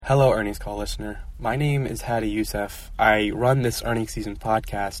Hello, earnings call listener. My name is Hadi Youssef. I run this earnings season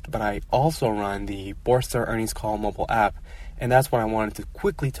podcast, but I also run the Borsa Earnings Call mobile app, and that's what I wanted to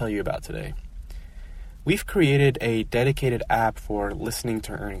quickly tell you about today. We've created a dedicated app for listening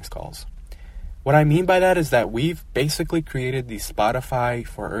to earnings calls. What I mean by that is that we've basically created the Spotify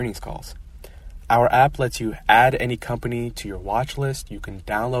for earnings calls. Our app lets you add any company to your watch list. You can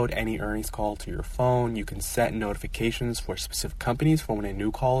download any earnings call to your phone. You can set notifications for specific companies for when a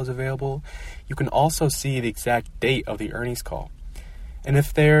new call is available. You can also see the exact date of the earnings call. And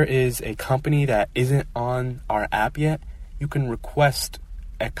if there is a company that isn't on our app yet, you can request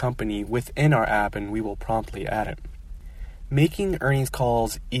a company within our app and we will promptly add it. Making earnings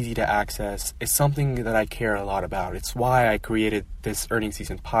calls easy to access is something that I care a lot about. It's why I created this earnings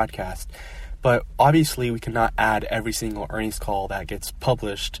season podcast. But obviously, we cannot add every single earnings call that gets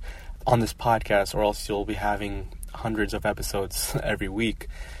published on this podcast, or else you'll be having hundreds of episodes every week.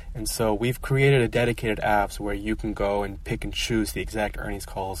 And so we've created a dedicated app where you can go and pick and choose the exact earnings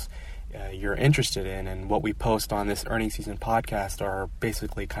calls you're interested in. And what we post on this earnings season podcast are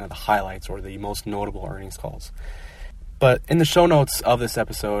basically kind of the highlights or the most notable earnings calls. But in the show notes of this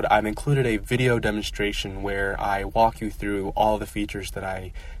episode, I've included a video demonstration where I walk you through all the features that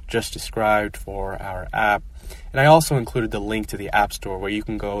I just described for our app. And I also included the link to the App Store where you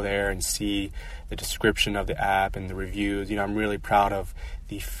can go there and see the description of the app and the reviews. I'm really proud of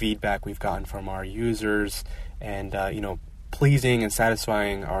the feedback we've gotten from our users, and pleasing and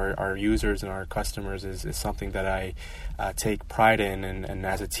satisfying our users and our customers is something that I take pride in, and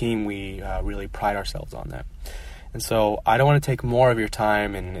as a team we really pride ourselves on that. And so I don't want to take more of your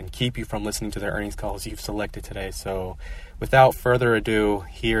time and keep you from listening to the earnings calls you've selected today. So without further ado,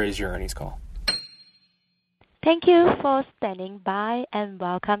 here is your earnings call. Thank you for standing by and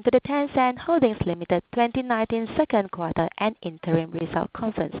welcome to the Tencent Holdings Limited 2019 second quarter and interim result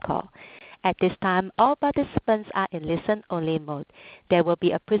conference call. At this time, all participants are in listen-only mode. There will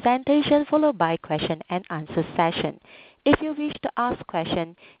be a presentation followed by question and answer session. If you wish to ask a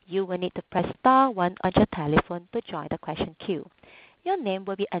question, you will need to press star 1 on your telephone to join the question queue. Your name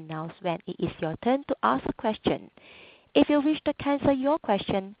will be announced when it is your turn to ask a question. If you wish to cancel your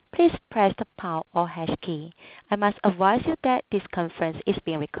question, please press the pound or hash key. I must advise you that this conference is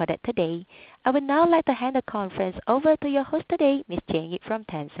being recorded today. I would now like to hand the conference over to your host today, Ms. Jane Yip from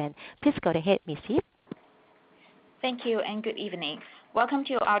Tencent. Please go ahead, Ms. Yip. Thank you and good evening. Welcome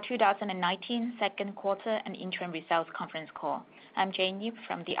to our 2019 second quarter and interim results conference call. I'm Jane Yip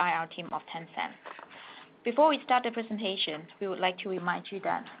from the IR team of Tencent. Before we start the presentation, we would like to remind you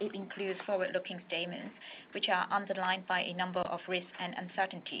that it includes forward-looking statements which are underlined by a number of risks and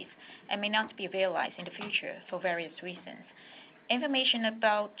uncertainties and may not be realized in the future for various reasons. Information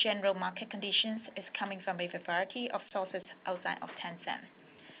about general market conditions is coming from a variety of sources outside of Tencent.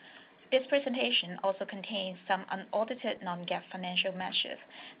 This presentation also contains some unaudited non-GAAP financial measures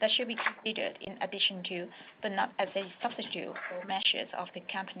that should be considered in addition to, but not as a substitute for, measures of the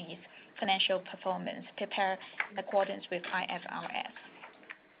company's financial performance prepared in accordance with IFRS.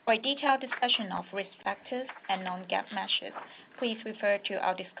 For a detailed discussion of risk factors and non-GAAP measures, please refer to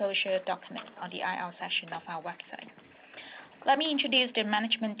our disclosure document on the IR section of our website. Let me introduce the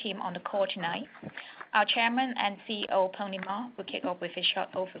management team on the call tonight. Our Chairman and CEO, Pony Ma, will kick off with a short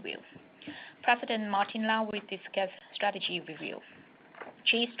overview. President Martin Lau will discuss strategy review.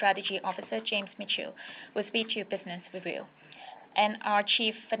 Chief Strategy Officer James Mitchell will speak to business review. And our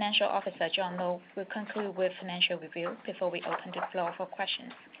Chief Financial Officer, John Lo, will conclude with financial review before we open the floor for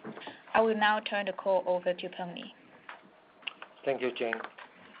questions. I will now turn the call over to Pony. Thank you, Jane.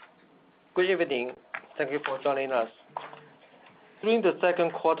 Good evening. Thank you for joining us. During the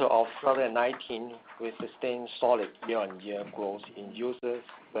second quarter of 2019, we sustained solid year-on-year growth in users,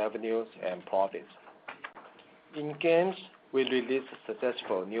 revenues, and profits. In games, we released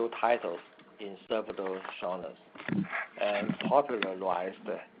successful new titles in several genres and popularized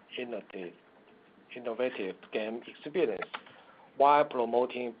innovative game experience while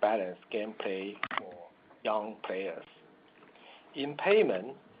promoting balanced gameplay for young players. In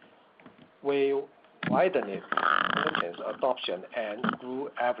payment, we widened merchants' adoption and grew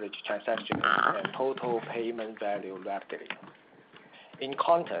average transactions and total payment value rapidly. In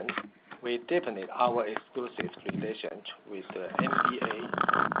content, we deepened our exclusive relations with the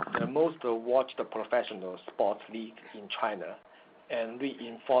NBA, the most watched professional sports league in China, and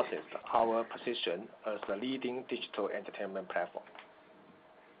reinforced our position as the leading digital entertainment platform.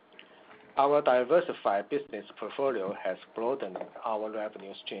 Our diversified business portfolio has broadened our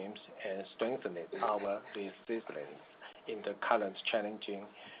revenue streams and strengthened our resilience in the current challenging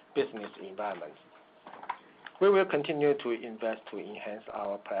business environment. We will continue to invest to enhance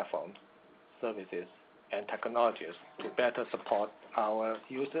our platform, services, and technologies to better support our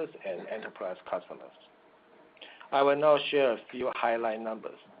users and enterprise customers. I will now share a few highlight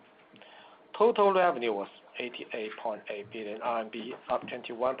numbers. Total revenue was 88.8 billion RMB, up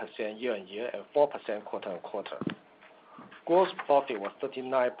 21% year-on-year and 4% quarter-on-quarter. Gross profit was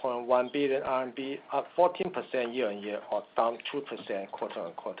 39.1 billion RMB, up 14% year-on-year or down 2%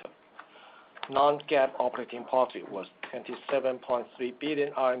 quarter-on-quarter. Non-GAAP operating profit was 27.3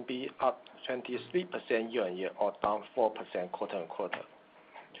 billion RMB, up 23% year-on-year or down 4% quarter-on-quarter.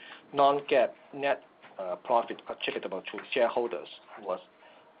 Non-GAAP net profit attributable to shareholders was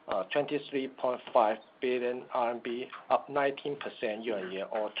 23.5 billion RMB, up 19% year-on-year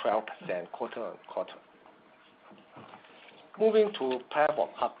or 12% quarter-on-quarter. Moving to platform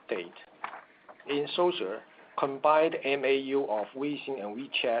update. In social, combined MAU of Weixin and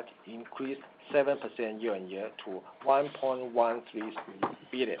WeChat increased 7% year-on-year to 1.133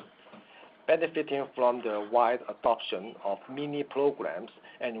 billion, benefiting from the wide adoption of mini programs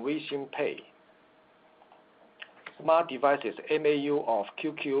and Weixin Pay. Smart devices MAU of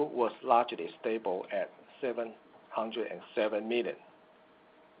QQ was largely stable at 707 million.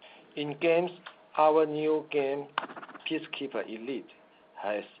 In games, our new game, Peacekeeper Elite,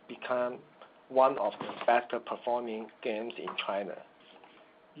 has become one of the better performing games in China.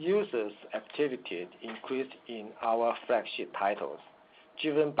 Users' activity increased in our flagship titles,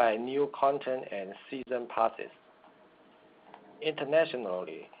 driven by new content and season passes.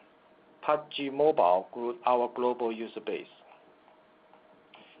 Internationally, PUBG Mobile grew our global user base.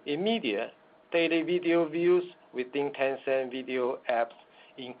 In media, daily video views within Tencent video apps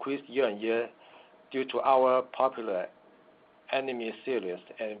increased year-on-year due to our popular anime series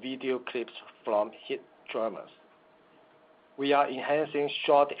and video clips from hit dramas. We are enhancing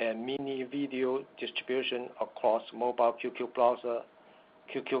short and mini video distribution across mobile QQ Browser,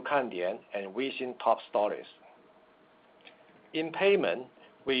 QQ Kandian, and Weixin Top Stories. In payment,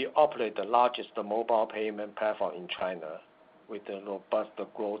 we operate the largest mobile payment platform in China with a robust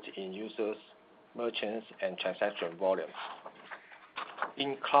growth in users, merchants, and transaction volumes.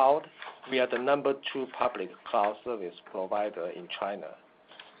 In cloud, we are the number 2 public cloud service provider in China,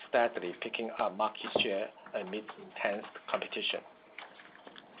 steadily picking up market share amid intense competition.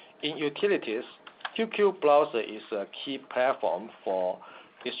 In utilities, QQ Browser is a key platform for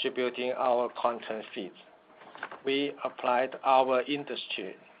distributing our content feeds. We applied our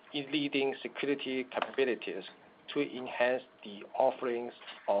industry-leading security capabilities to enhance the offerings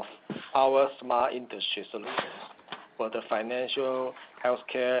of our smart industry solutions for the financial,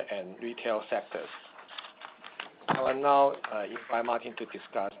 healthcare, and retail sectors. I will now invite Martin to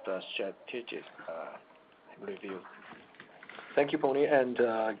discuss the strategic review. Thank you, Pony, and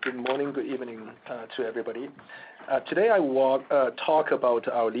good morning, good evening to everybody. Today I will talk about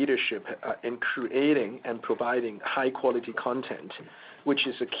our leadership in creating and providing high-quality content, which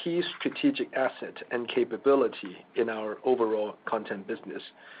is a key strategic asset and capability in our overall content business,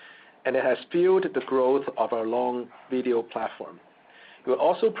 and it has fueled the growth of our long video platform. We will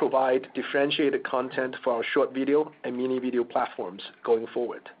also provide differentiated content for our short video and mini video platforms going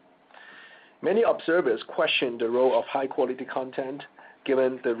forward. Many observers question the role of high-quality content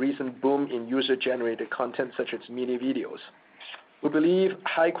given the recent boom in user-generated content such as mini videos. We believe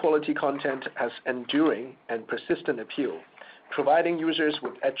high-quality content has enduring and persistent appeal, providing users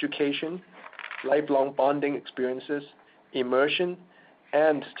with education, lifelong bonding experiences, immersion,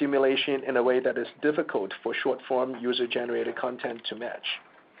 and stimulation in a way that is difficult for short-form user-generated content to match.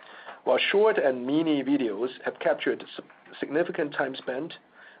 While short and mini videos have captured significant time spent,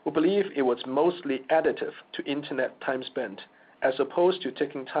 we believe it was mostly additive to internet time spent as opposed to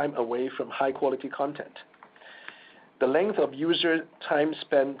taking time away from high-quality content. The length of user time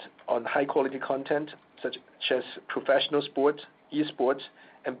spent on high-quality content, such as professional sports, esports,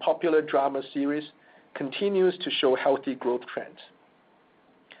 and popular drama series, continues to show healthy growth trends.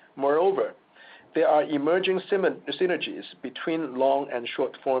 Moreover, there are emerging synergies between long and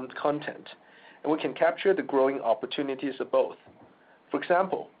short-form content, and we can capture the growing opportunities of both. For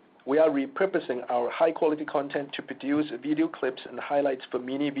example, we are repurposing our high-quality content to produce video clips and highlights for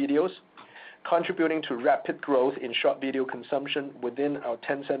mini videos, contributing to rapid growth in short video consumption within our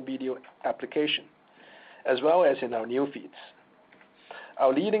Tencent Video application, as well as in our new feeds.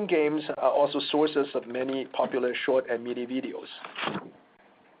 Our leading games are also sources of many popular short and mini videos.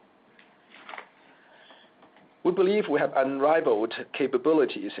 We believe we have unrivaled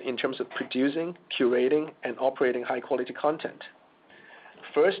capabilities in terms of producing, curating, and operating high-quality content.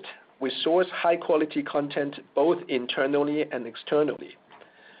 First, we source high-quality content both internally and externally.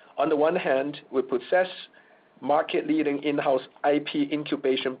 On the one hand, we possess market-leading in-house IP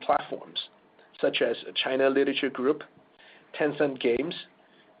incubation platforms, such as China Literature Group, Tencent Games,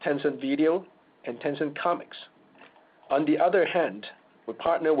 Tencent Video, and Tencent Comics. On the other hand, we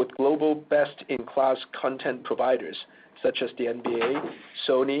partner with global best-in-class content providers such as the NBA,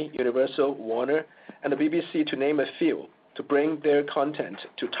 Sony, Universal, Warner, and the BBC, to name a few, to bring their content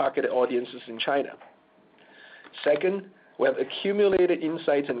to targeted audiences in China. Second, we have accumulated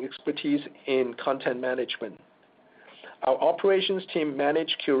insights and expertise in content management. Our operations team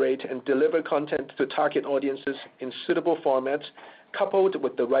manage, curate, and deliver content to target audiences in suitable formats, coupled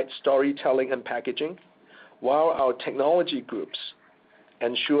with the right storytelling and packaging, while our technology groups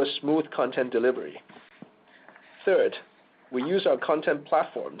ensure smooth content delivery. Third, we use our content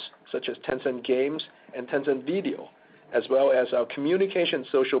platforms, such as Tencent Games and Tencent Video, as well as our communication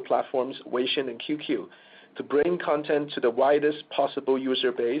social platforms, Weixin and QQ, to bring content to the widest possible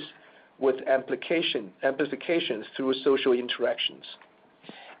user base with amplifications through social interactions.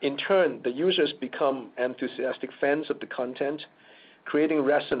 In turn, the users become enthusiastic fans of the content, creating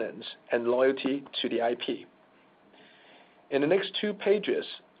resonance and loyalty to the IP. In the next 2 pages,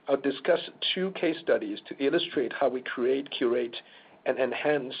 I'll discuss 2 case studies to illustrate how we create, curate, and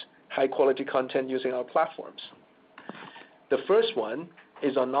enhance high-quality content using our platforms. The first one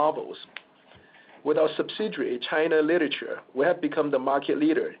is on novels. With our subsidiary, China Literature, we have become the market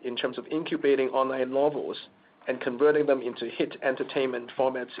leader in terms of incubating online novels and converting them into hit entertainment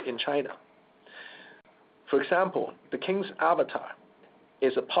formats in China. For example, The King's Avatar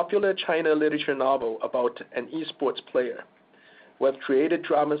is a popular China literature novel about an esports player. We have created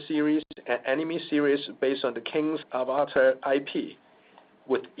drama series and anime series based on The King's Avatar IP,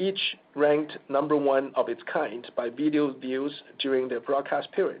 with each ranked #1 of its kind by video views during their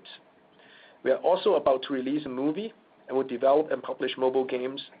broadcast periods. We are also about to release a movie and will develop and publish mobile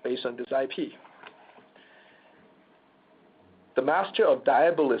games based on this IP. The Master of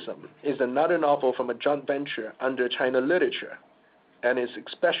Diabolism is another novel from a joint venture under China Literature and is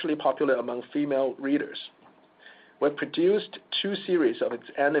especially popular among female readers. We've produced 2 series of its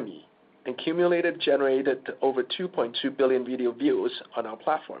anime and generated over 2.2 billion video views on our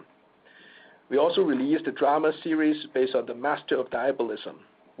platform. We also released a drama series based on The Master of Diabolism,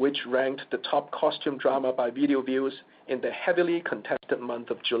 which ranked the top costume drama by video views in the heavily contested month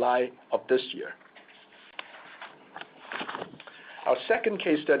of July of this year. Our second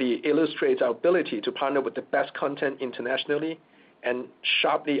case study illustrates our ability to partner with the best content internationally and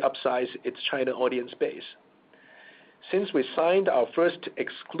sharply upsize its China audience base. Since we signed our first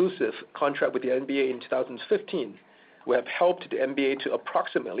exclusive contract with the NBA in 2015, we have helped the NBA to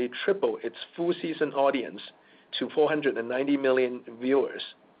approximately triple its full season audience to 490 million viewers,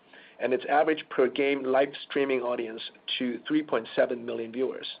 and its average per game live streaming audience to 3.7 million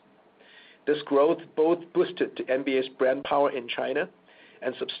viewers. This growth both boosted the NBA's brand power in China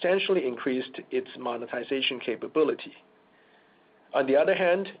and substantially increased its monetization capability. On the other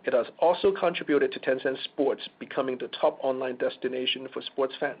hand, it has also contributed to Tencent Sports becoming the top online destination for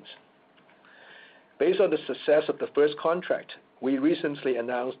sports fans. Based on the success of the first contract, we recently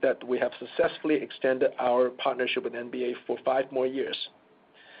announced that we have successfully extended our partnership with NBA for 5 more years.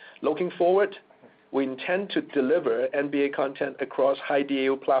 Looking forward, we intend to deliver NBA content across high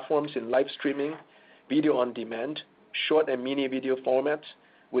DAU platforms in live streaming, video on demand, short and mini video formats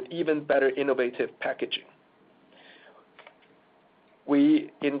with even better innovative packaging.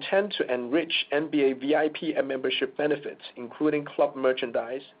 We intend to enrich NBA VIP and membership benefits, including club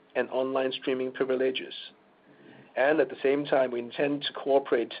merchandise and online streaming privileges. And at the same time, we intend to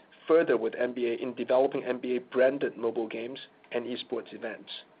cooperate further with NBA in developing NBA-branded mobile games and esports events.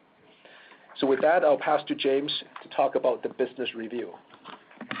 So with that, I'll pass to James to talk about the business review.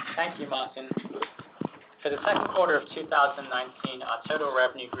 Thank you, Martin. For the second quarter of 2019, our total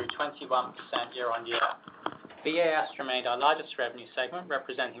revenue grew 21% year-on-year. VAS remained our largest revenue segment,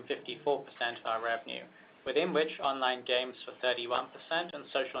 representing 54% of our revenue, within which online games for 31% and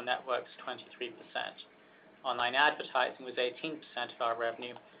social networks 23%. Online advertising was 18% of our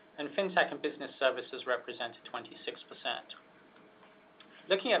revenue, and fintech and business services represented 26%.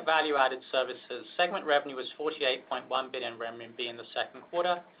 Looking at value-added services, segment revenue was 48.1 billion RMB in the second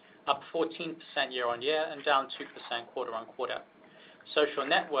quarter, up 14% year-on-year and down 2% quarter-on-quarter. Social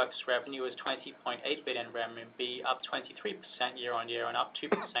networks revenue was 20.8 billion RMB, up 23% year-on-year and up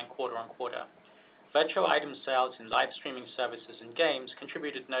 2% quarter-on-quarter. Virtual item sales in live streaming services and games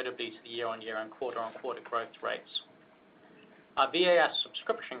contributed notably to the year-on-year and quarter-on-quarter growth rates. Our VAS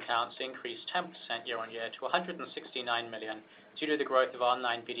subscription counts increased 10% year-on-year to 169 million due to the growth of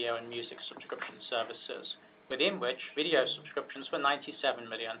online video and music subscription services, within which video subscriptions were 97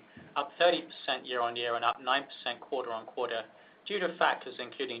 million, up 30% year-on-year and up 9% quarter-on-quarter due to factors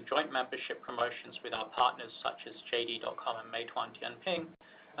including joint membership promotions with our partners such as JD.com and Meituan Dianping,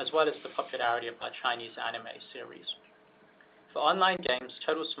 as well as the popularity of our Chinese anime series. For online games,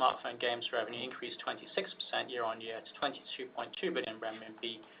 total smartphone games revenue increased 26% year-on-year to 22.2 billion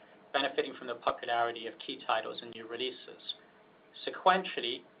renminbi, benefiting from the popularity of key titles and new releases.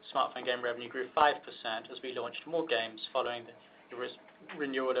 Sequentially, smartphone game revenue grew 5% as we launched more games following the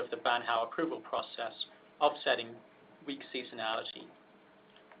renewal of the Banhao approval process, offsetting weak seasonality.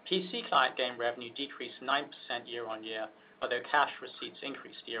 PC client game revenue decreased 9% year-on-year, although cash receipts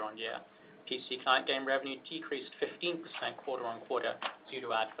increased year-on-year. PC client game revenue decreased 15% quarter-on-quarter due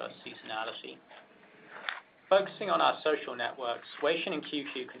to adverse seasonality. Focusing on our social networks, Weixin and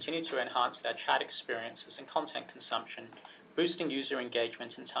QQ continue to enhance their chat experiences and content consumption, boosting user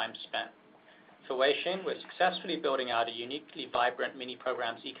engagement and time spent. For Weixin, we're successfully building out a uniquely vibrant mini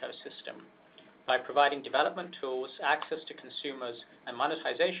programs ecosystem. By providing development tools, access to consumers, and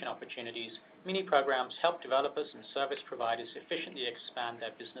monetization opportunities, mini programs help developers and service providers efficiently expand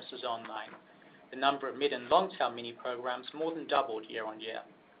their businesses online. The number of mid and long-tail mini programs more than doubled year-on-year.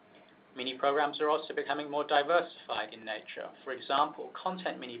 Mini programs are also becoming more diversified in nature. For example,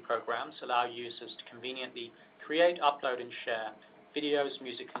 content mini programs allow users to conveniently create, upload, and share videos,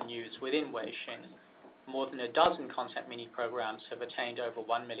 music, and news within Weixin. More than a dozen content mini programs have attained over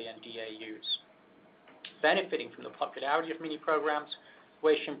 1 million DAUs. Benefiting from the popularity of mini programs,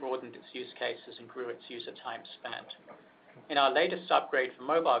 Weixin broadened its use cases and grew its user time spent. In our latest upgrade for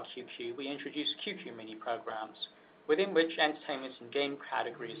mobile QQ, we introduced QQ mini programs, within which entertainment and game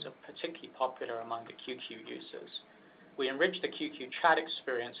categories are particularly popular among the QQ users. We enriched the QQ chat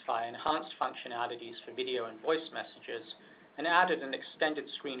experience via enhanced functionalities for video and voice messages and added an extended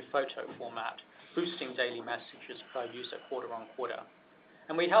screen photo format, boosting daily messages per user quarter-on-quarter.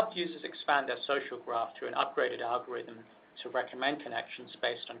 And we helped users expand their social graph through an upgraded algorithm to recommend connections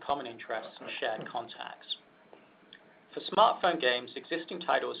based on common interests and shared contacts. For smartphone games, existing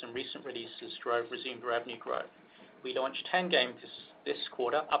titles and recent releases drove resumed revenue growth. We launched 10 games this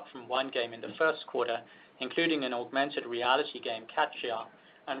quarter, up from 1 game in the first quarter, including an augmented reality game, Katja,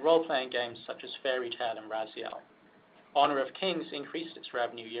 and role-playing games such as Fairy Tail and Raziel. Honor of Kings increased its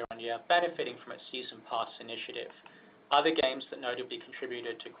revenue year-on-year, benefiting from its Season Pass initiative. Other games that notably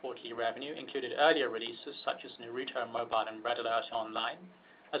contributed to quarterly revenue included earlier releases such as Naruto Mobile and Red Alert Online,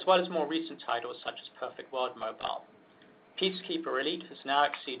 as well as more recent titles such as Perfect World Mobile. Peacekeeper Elite has now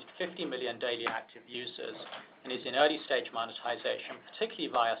exceeded 50 million daily active users and is in early stage monetization,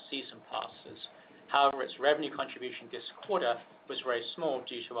 particularly via Season Passes. However, its revenue contribution this quarter was very small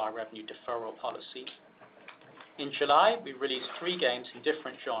due to our revenue deferral policy. In July, we released 3 games in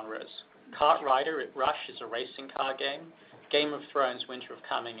different genres. Kart Rider Rush is a racing car game, Game of Thrones Winter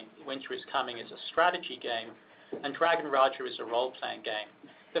is Coming is a strategy game, and Dragon Raja is a role-playing game.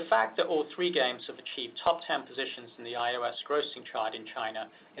 The fact that all 3 games have achieved top 10 positions in the iOS grossing chart in China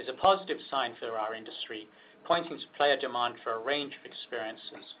is a positive sign for our industry, pointing to player demand for a range of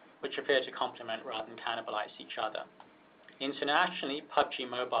experiences, which appear to complement rather than cannibalize each other. Internationally, PUBG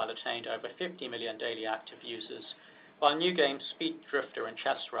Mobile attained over 50 million daily active users, while new games Speed Drifter and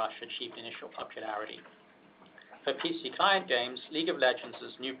Chess Rush achieved initial popularity. For PC client games, League of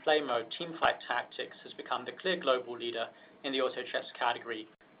Legends' new play mode Teamfight Tactics has become the clear global leader in the auto chess category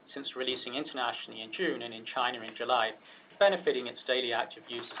since releasing internationally in June and in China in July, benefiting its daily active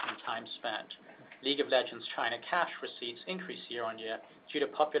users and time spent. League of Legends China cash receipts increased year-on-year due to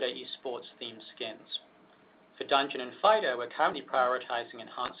popular esports themed skins. For Dungeon and Fighter, we're currently prioritizing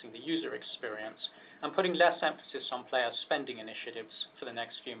enhancing the user experience and putting less emphasis on player spending initiatives for the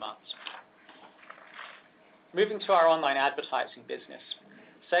next few months. Moving to our online advertising business.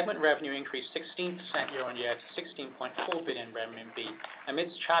 Segment revenue increased 16% year-on-year to 16.4 billion renminbi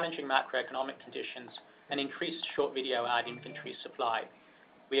amidst challenging macroeconomic conditions and increased short video ad inventory supply.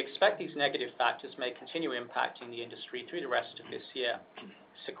 We expect these negative factors may continue impacting the industry through the rest of this year.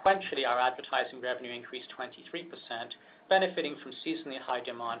 Sequentially, our advertising revenue increased 23%, benefiting from seasonally high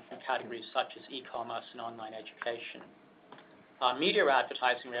demand from categories such as e-commerce and online education. Our media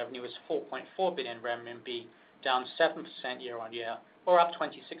advertising revenue was 4.4 billion renminbi, down 7% year-on-year, or up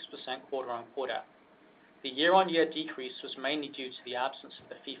 26% quarter-on-quarter. The year-on-year decrease was mainly due to the absence of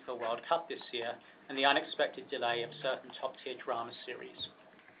the FIFA World Cup this year and the unexpected delay of certain top-tier drama series.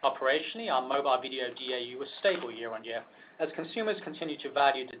 Operationally, our mobile video DAU was stable year-on-year as consumers continue to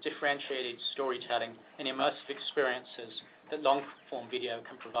value the differentiated storytelling and immersive experiences that long-form video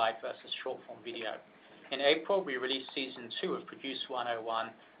can provide versus short-form video. In April, we released season 2 of Produce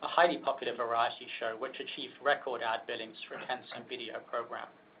 101, a highly popular variety show which achieved record ad billings for a Tencent video program.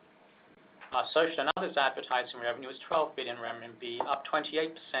 Our social and others advertising revenue was 12 billion RMB, up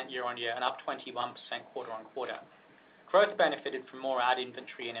 28% year-on-year and up 21% quarter-on-quarter. Growth benefited from more ad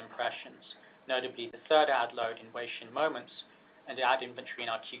inventory and impressions, notably the third ad load in Weixin Moments and the ad inventory in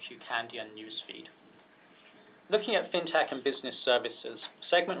our QQ Candy and newsfeed. Looking at fintech and business services,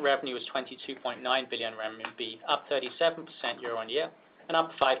 segment revenue was 22.9 billion RMB, up 37% year-on-year and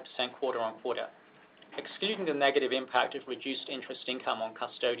up 5% quarter-on-quarter. Excluding the negative impact of reduced interest income on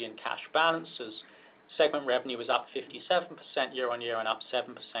custodian cash balances, segment revenue was up 57% year-on-year and up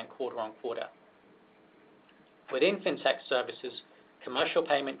 7% quarter-on-quarter. Within fintech services, commercial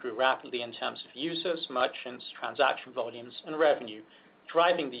payment grew rapidly in terms of users, merchants, transaction volumes, and revenue,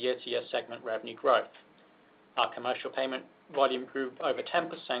 driving the year-to-year segment revenue growth. Our commercial payment volume grew over 10%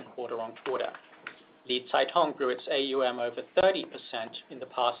 quarter-on-quarter. Li Caitong grew its AUM over 30% in the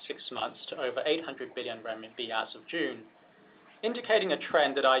past 6 months to over 800 billion RMB as of June, indicating a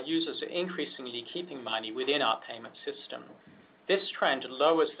trend that our users are increasingly keeping money within our payment system. This trend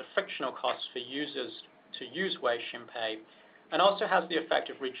lowers the frictional costs for users to use Weixin Pay and also has the effect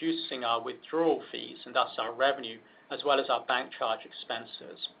of reducing our withdrawal fees and thus our revenue, as well as our bank charge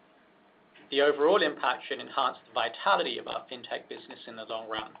expenses. The overall impact should enhance the vitality of our fintech business in the long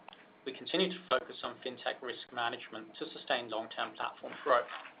run. We continue to focus on fintech risk management to sustain long-term platform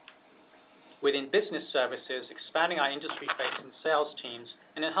growth. Within business services, expanding our industry-facing sales teams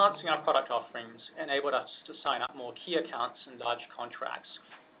and enhancing our product offerings enabled us to sign up more key accounts and large contracts,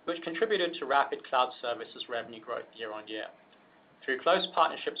 which contributed to rapid cloud services revenue growth year-on-year. Through close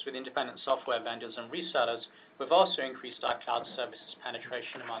partnerships with independent software vendors and resellers, we've also increased our cloud services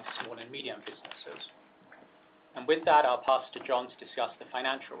penetration among small and medium businesses. And with that, I'll pass to John to discuss the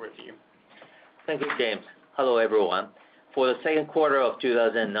financial review. Thank you, James. Hello, everyone. For the second quarter of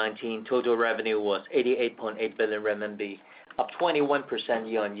 2019, total revenue was 88.8 billion RMB, up 21%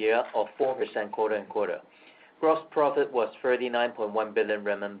 year-on-year or 4% quarter-on-quarter. Gross profit was 39.1 billion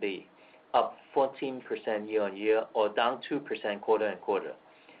RMB, up 14% year-on-year or down 2% quarter-on-quarter.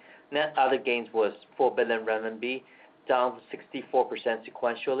 Net other gains was 4 billion RMB, down 64%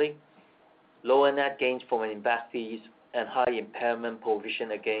 sequentially. Lower net gains from investees and high impairment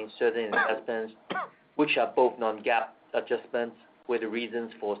provision against certain investments, which are both non-GAAP adjustments, were the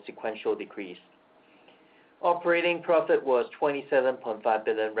reasons for sequential decrease. Operating profit was 27.5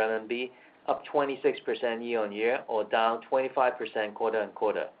 billion RMB, up 26% year-on-year or down 25%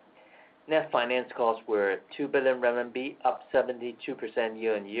 quarter-on-quarter. Net finance costs were 2 billion RMB, up 72%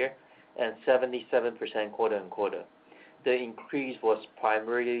 year-on-year and 77% quarter-on-quarter. The increase was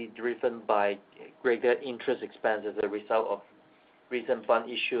primarily driven by greater interest expense as a result of recent fund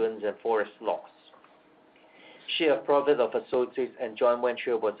issuance and forex loss. Share of profit of associates and joint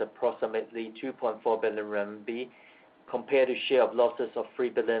venture was approximately 2.4 billion RMB compared to share of losses of 3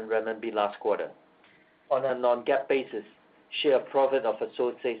 billion RMB last quarter. On a non-GAAP basis, share of profit of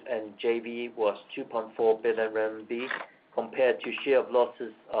associates and JV was 2.4 billion RMB compared to share of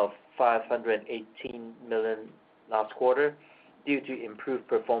losses of 518 million last quarter due to improved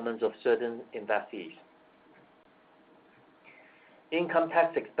performance of certain investees. Income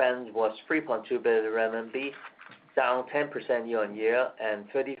tax expense was 3.2 billion RMB, down 10% year-on-year and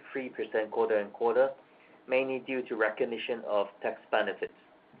 33% quarter-on-quarter, mainly due to recognition of tax benefits.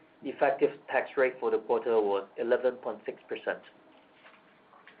 Effective tax rate for the quarter was 11.6%.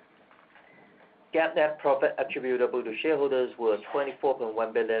 GAAP net profit attributable to shareholders was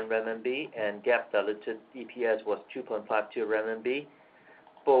 24.1 billion RMB and GAAP diluted EPS was 2.52 RMB.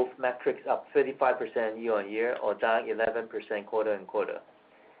 Both metrics up 35% year-on-year or down 11% quarter-on-quarter.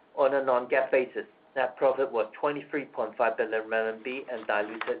 On a non-GAAP basis, net profit was 23.5 billion RMB and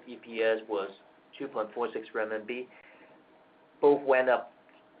diluted EPS was 2.46 RMB. Both went up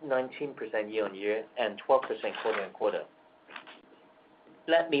 19% year-on-year and 12% quarter-on-quarter.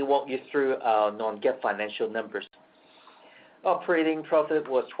 Let me walk you through our non-GAAP financial numbers. Operating profit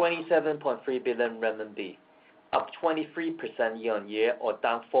was 27.3 billion RMB, up 23% year-on-year or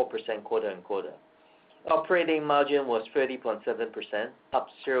down 4% quarter-on-quarter. Operating margin was 30.7%, up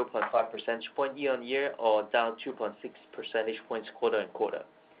 0.5 percentage point year-on-year or down 2.6 percentage points quarter-on-quarter.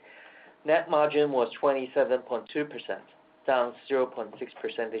 Net margin was 27.2%, down 0.6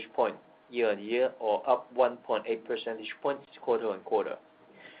 percentage point year-on-year or up 1.8 percentage points quarter-on-quarter.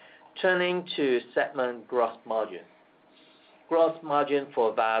 Turning to segment gross margin. Gross margin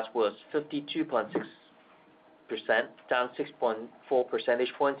for VAS was 52.6%, down 6.4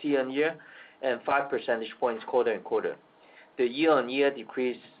 percentage points year-on-year and 5 percentage points quarter-on-quarter. The year-on-year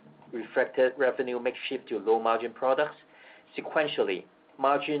decrease reflected revenue mix shift to low-margin products. Sequentially,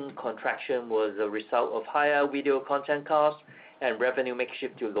 margin contraction was a result of higher video content costs and revenue mix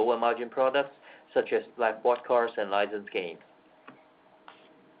shift to lower-margin products, such as live broadcasts and licensed games.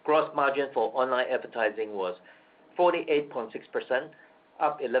 Gross margin for online advertising was 48.6%,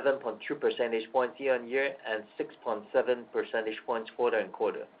 up 11.2 percentage points year-on-year and 6.7 percentage points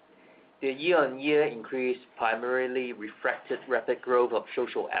quarter-on-quarter. The year-on-year increase primarily reflected rapid growth of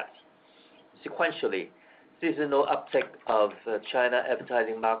social ads. Sequentially, seasonal uptick of China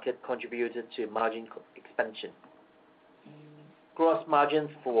advertising market contributed to margin expansion. Gross margin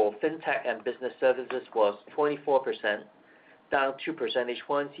for fintech and business services was 24%, down 2 percentage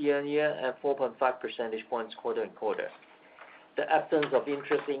points year-on-year and 4.5 percentage points quarter-on-quarter. The absence of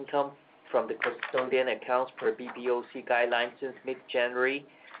interest income from the custodian accounts per PBOC guidelines since mid-January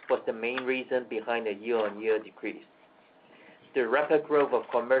was the main reason behind the year-on-year decrease. The rapid growth of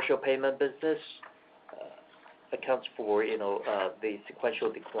commercial payment business accounts for the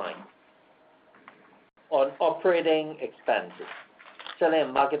sequential decline. On operating expenses, selling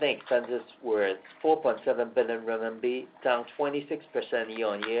and marketing expenses were 4.7 billion RMB, down 26%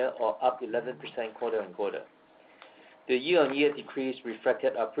 year-on-year or up 11% quarter-on-quarter. The year-on-year decrease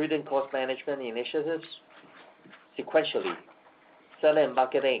reflected our prudent cost management initiatives. Sequentially, selling and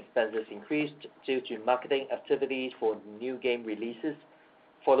marketing expenses increased due to marketing activities for new game releases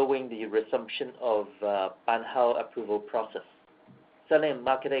following the resumption of Banhao approval process. Selling and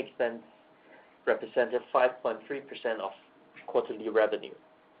marketing expense represented 5.3% of quarterly revenue.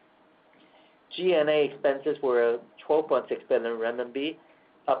 G&A expenses were 12.6 billion RMB,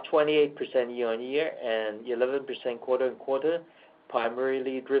 up 28% year-on-year and 11% quarter-on-quarter,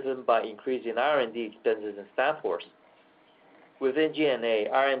 primarily driven by increase in R&D expenses and staff force. Within G&A,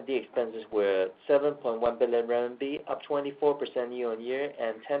 R&D expenses were 7.1 billion RMB, up 24% year-on-year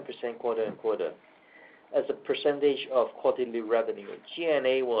and 10% quarter-on-quarter. As a percentage of quarterly revenue,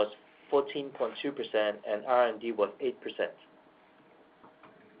 G&A was 14.2% and R&D was 8%.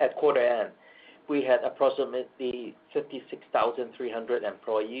 At quarter end, we had approximately 56,300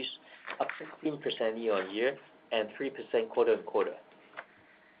 employees, up 16% year-on-year and 3% quarter-on-quarter.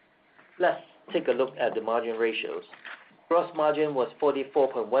 Let's take a look at the margin ratios. Gross margin was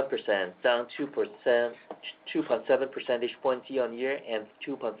 44.1%, down 2.7 percentage points year-on-year and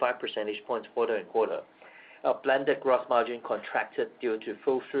 2.5 percentage points quarter-on-quarter. Our blended gross margin contracted due to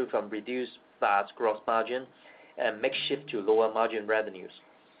flow-through from reduced VAS gross margin and mix shift to lower margin revenues.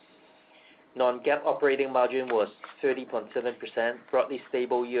 Non-GAAP operating margin was 30.7%, broadly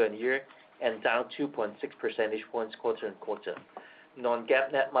stable year-on-year and down 2.6 percentage points quarter-on-quarter.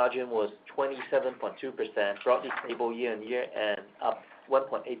 Non-GAAP net margin was 27.2%, broadly stable year-on-year and up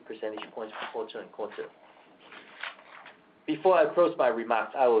 1.8 percentage points quarter-on-quarter. Before I close my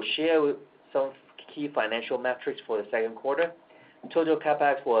remarks, I will share some key financial metrics for the second quarter. Total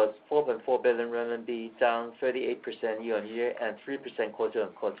CapEx was 4.4 billion RMB, down 38% year-on-year and 3%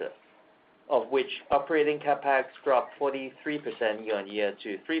 quarter-on-quarter, of which operating CapEx dropped 43% year-on-year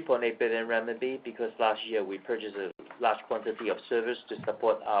to 3.8 billion RMB because last year we purchased a large quantity of servers to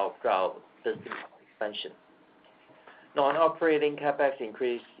support our cloud business expansion. Non-operating CapEx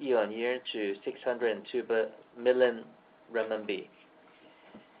increased year-on-year to 602 million RMB.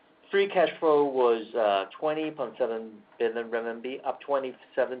 Free cash flow was 20.7 billion RMB, up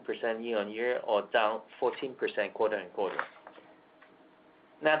 27% year-on-year or down 14% quarter-on-quarter.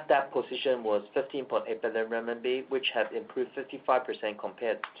 Net debt position was 15.8 billion RMB, which has improved 55%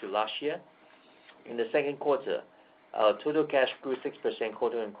 compared to last year. In the second quarter, our total cash grew 6%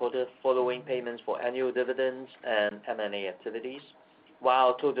 quarter-on-quarter following payments for annual dividends and M&A activities,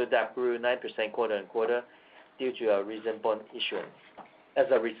 while total debt grew 9% quarter-on-quarter due to our recent bond issuance. As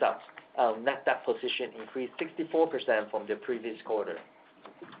a result, our net debt position increased 64% from the previous quarter.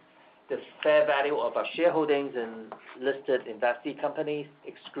 The fair value of our shareholdings in listed investee companies,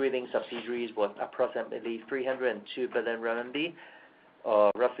 excluding subsidiaries, was approximately 302 billion RMB,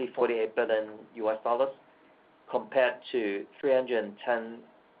 or roughly $48 billion, compared to 310.7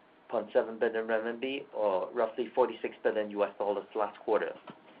 billion RMB, or roughly $46 billion last quarter.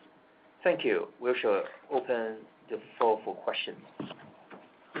 Thank you. We shall open the floor for questions.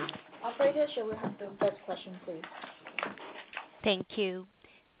 Operator, shall we have the first question, please? Thank you.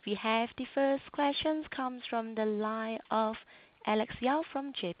 We have the first question comes from the line of Alex Yao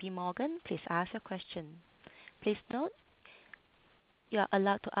from JP Morgan. Please ask your question. Please note, you are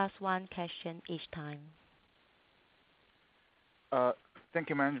allowed to ask one question each time. Thank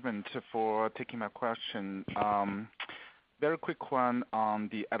you, management, for taking my question. Very quick one on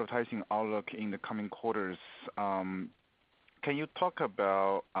the advertising outlook in the coming quarters. can you talk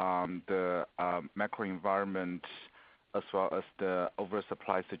about the macro environment as well as the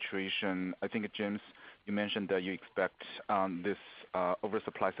oversupply situation? I think, James, you mentioned that you expect this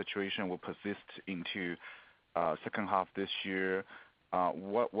oversupply situation will persist into second half this year.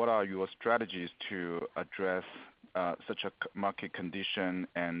 What are your strategies to address such a market condition,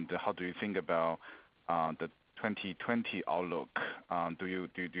 and how do you think about the 2020 outlook? Do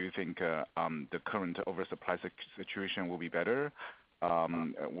you think the current oversupply situation will be better?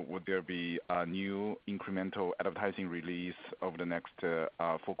 Would there be a new incremental advertising release over the next 4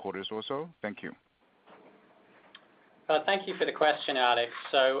 quarters or so? Thank you. Thank you for the question, Alex.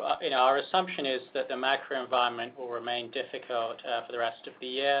 So, our assumption is that the macro environment will remain difficult for the rest of the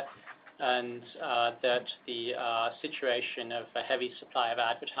year, and that the situation of a heavy supply of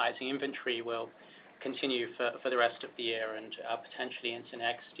advertising inventory will continue for the rest of the year and potentially into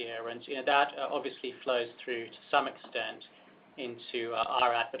next year. And that obviously flows through to some extent into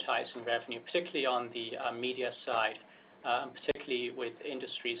our advertising revenue, particularly on the media side, particularly with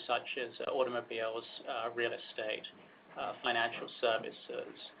industries such as automobiles, real estate, financial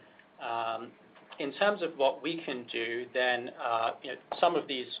services. In terms of what we can do, then some of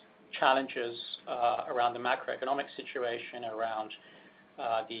these challenges around the macroeconomic situation, around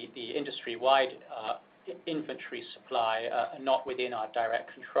the industry-wide inventory supply are not within our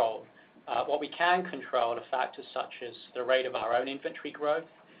direct control. What we can control are factors such as the rate of our own inventory growth,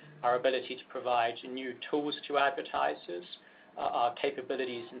 our ability to provide new tools to advertisers, our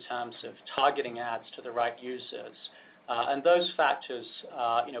capabilities in terms of targeting ads to the right users. And those factors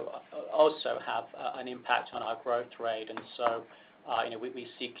also have an impact on our growth rate. And so we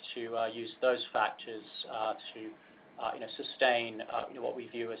seek to use those factors to sustain what we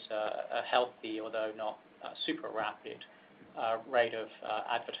view as a healthy, although not super rapid, rate of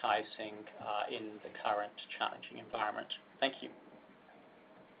advertising in the current challenging environment. Thank you.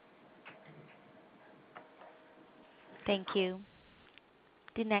 Thank you.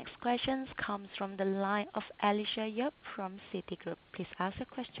 The next question comes from the line of Alicia Yap from Citigroup. Please ask a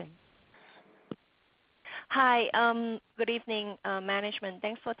question. Hi, good evening, management.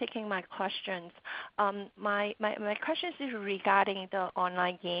 Thanks for taking my questions. My question is regarding the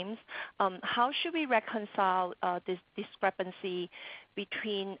online games. How should we reconcile this discrepancy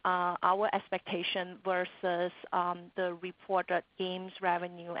between our expectation versus the reported games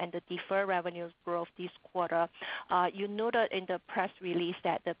revenue and the deferred revenues growth this quarter? You noted in the press release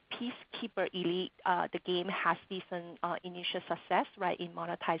that the Peacekeeper Elite, the game has decent initial success, right, in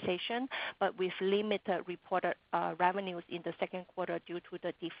monetization, but with limited reported revenues in the second quarter due to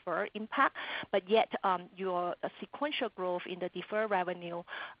the deferred impact. But yet your sequential growth in the deferred revenue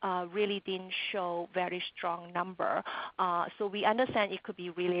really didn't show very strong number. So we understand it could be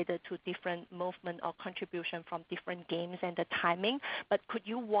related to different movement or contribution from different games and the timing, but could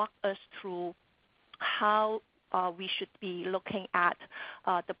you walk us through how we should be looking at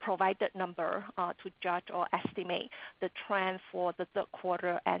the provided number to judge or estimate the trend for the third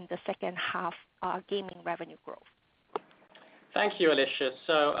quarter and the second half gaming revenue growth? Thank you, Alicia.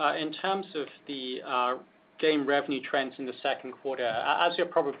 So in terms of the game revenue trends in the second quarter, as you're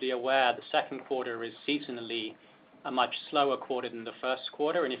probably aware, the second quarter is seasonally a much slower quarter than the first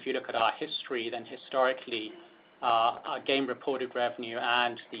quarter. And if you look at our history, then historically, our game reported revenue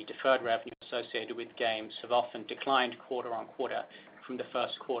and the deferred revenue associated with games have often declined quarter on quarter from the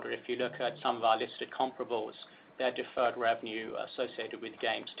first quarter. If you look at some of our listed comparables, their deferred revenue associated with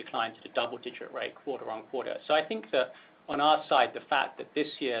games declined at a double-digit rate quarter on quarter. So I think that on our side, the fact that this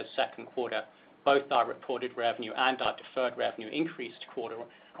year's second quarter, both our reported revenue and our deferred revenue increased quarter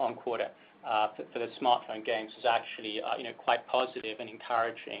on quarter for the smartphone games is actually quite positive and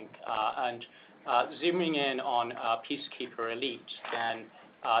encouraging. And zooming in on Peacekeeper Elite, then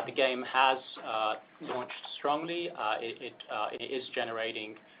the game has launched strongly. It is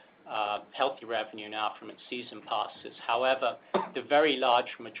generating healthy revenue now from its season passes. However, the very large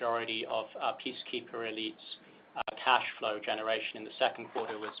majority of Peacekeeper Elite's cash flow generation in the second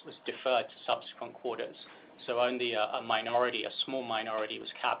quarter was deferred to subsequent quarters. So only a small minority was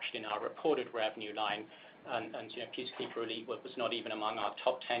captured in our reported revenue line, and Peacekeeper Elite was not even among our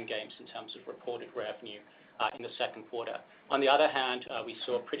top 10 games in terms of reported revenue in the second quarter. On the other hand, we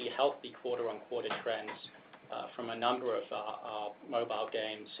saw pretty healthy quarter-on-quarter trends from a number of our mobile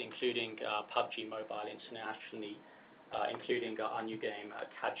games, including PUBG Mobile internationally, including our new game,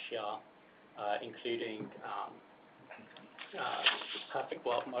 Katia, including Perfect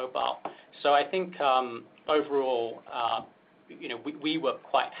World Mobile. So I think overall, we were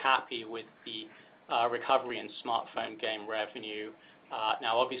quite happy with the recovery in smartphone game revenue.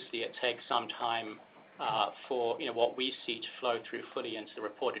 Now, obviously, it takes some time for what we see to flow through fully into the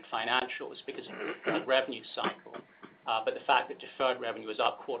reported financials because of the revenue cycle. But the fact that deferred revenue is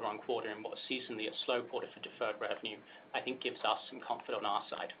up quarter-on-quarter in what is seasonally a slow quarter for deferred revenue, I think gives us some comfort on our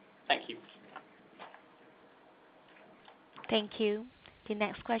side. Thank you. Thank you. The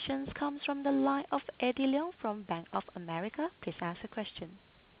next question comes from the line of Eddie Leung from Bank of America. Please ask the question.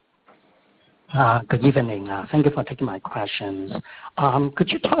 Good evening. Thank you for taking my questions.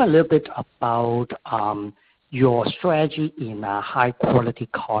 Could you talk a little bit about your strategy in high quality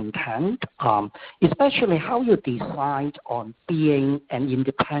content, especially how you decide on being an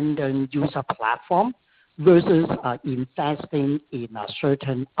independent user platform versus investing in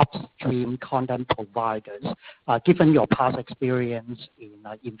certain upstream content providers, given your past experience in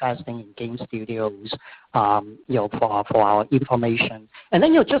investing in game studios, for our information. And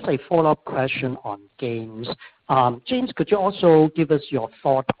then just a follow-up question on games. James, could you also give us your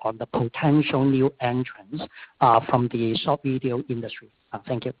thought on the potential new entrants from the short video industry?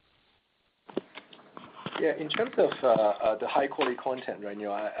 Thank you. Yeah, in terms of the high quality content, right,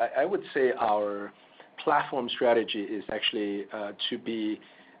 I would say our platform strategy is actually to be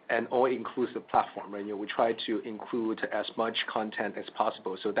an all-inclusive platform, right? We try to include as much content as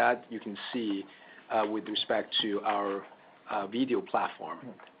possible, so that you can see with respect to our video platform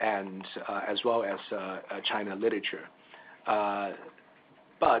and as well as China literature.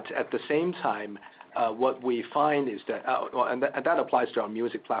 But at the same time, what we find is that, and that applies to our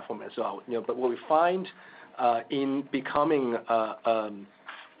music platform as well. But what we find in becoming a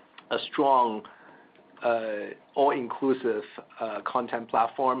strong all-inclusive content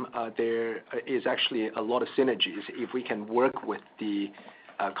platform, there is actually a lot of synergies if we can work with the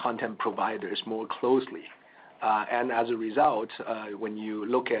content providers more closely. And as a result, when you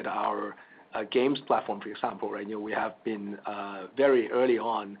look at our games platform, for example, right, we have been very early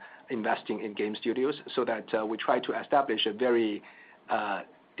on investing in game studios so that we try to establish a very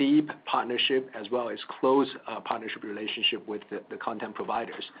deep partnership as well as close partnership relationship with the content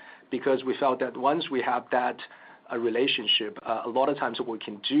providers, because we felt that once we have that relationship, a lot of times what we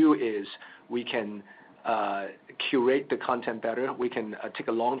can do is we can curate the content better, we can take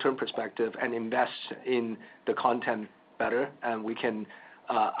a long-term perspective and invest in the content better, and we can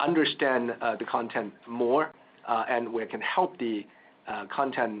understand the content more, and we can help the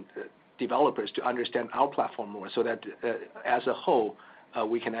content developers to understand our platform more, so that as a whole,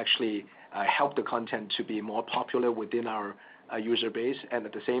 we can actually help the content to be more popular within our user base, and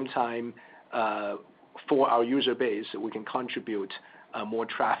at the same time, for our user base, we can contribute more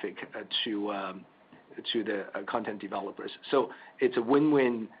traffic to the content developers. So it's a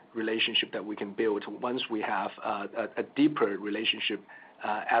win-win relationship that we can build once we have a deeper relationship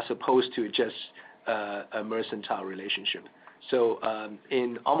as opposed to just a mercantile relationship. So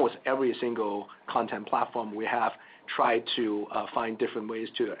in almost every single content platform, we have tried to find different ways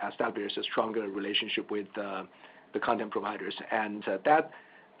to establish a stronger relationship with the content providers, and that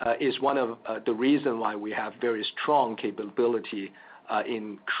is one of the reason why we have very strong capability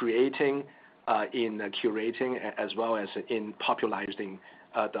in creating, in curating, as well as in popularizing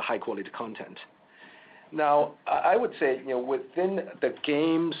the high quality content. Now, I would say, within the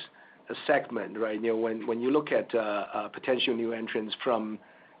games segment, right, when you look at potential new entrants from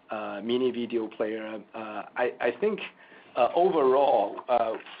mini video player, I think overall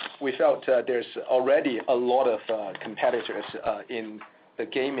we felt there's already a lot of competitors in the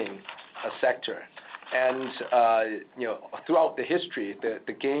gaming sector, and throughout the history,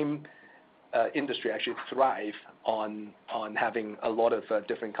 the game industry actually thrive on having a lot of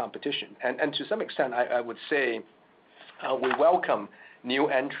different competition, and to some extent, I would say we welcome new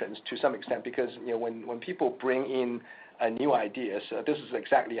entrants to some extent, because when people bring in new ideas, this is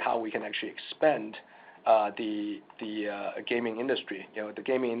exactly how we can actually expand the gaming industry. The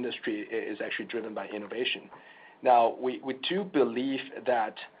gaming industry is actually driven by innovation. Now, we do believe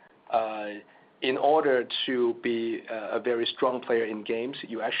that in order to be a very strong player in games,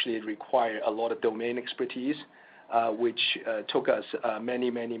 you actually require a lot of domain expertise, which took us many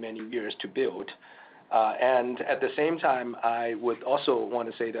years to build. And at the same time, I would also want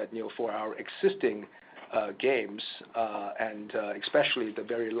to say that for our existing games, and especially the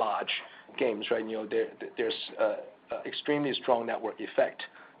very large games, right, there's extremely strong network effect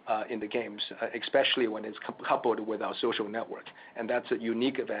in the games, especially when it's coupled with our social network, and that's a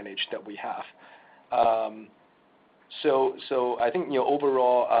unique advantage that we have. So I think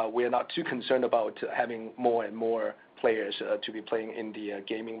overall we are not too concerned about having more and more players to be playing in the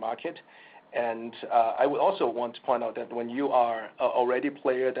gaming market. And I would also want to point out that when you are already a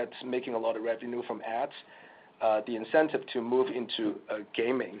player that's making a lot of revenue from ads, the incentive to move into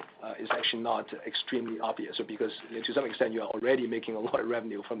gaming is actually not extremely obvious, because to some extent you are already making a lot of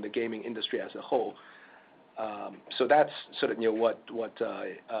revenue from the gaming industry as a whole. So that's sort of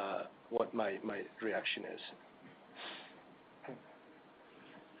what my reaction is.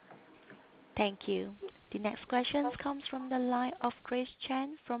 Thank you. The next question comes from the line of Grace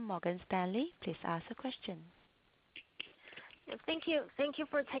Chen from Morgan Stanley. Please ask a question. Thank you. Thank you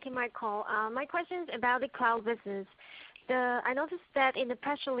for taking my call. My question is about the cloud business. I noticed that in the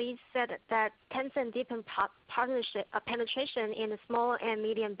press release said that Tencent deepened partnership penetration in the small and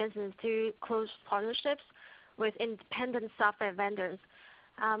medium business through close partnerships with independent software vendors.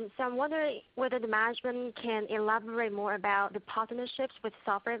 So I'm wondering whether the management can elaborate more about the partnerships with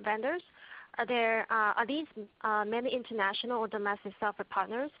software vendors. Are these many international or domestic software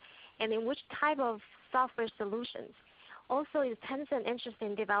partners, and in which type of software solutions? Also, is Tencent interested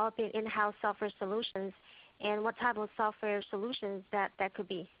in developing in-house software solutions, and what type of software solutions that could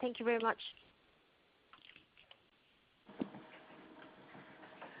be? Thank you very much.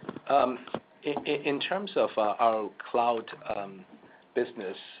 In terms of our cloud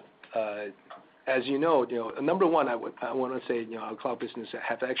business, as you know, number one, I want to say, our cloud business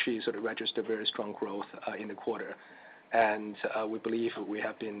have actually sort of registered very strong growth in the quarter, and we believe we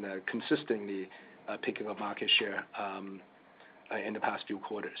have been consistently picking up market share in the past few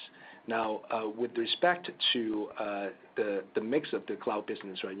quarters. Now, with respect to the mix of the cloud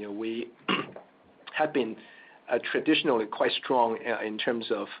business, right? We have been traditionally quite strong in terms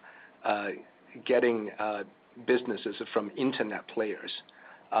of getting businesses from internet players,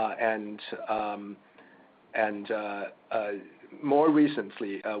 and more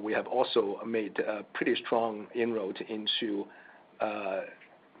recently, we have also made a pretty strong inroad into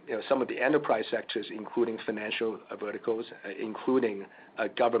some of the enterprise sectors, including financial verticals, including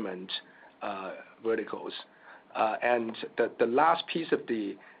government verticals. And the last piece of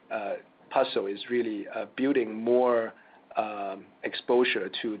the puzzle is really building more exposure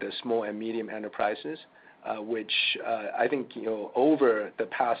to the small and medium enterprises, which I think over the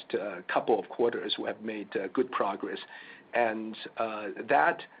past couple of quarters we have made good progress, and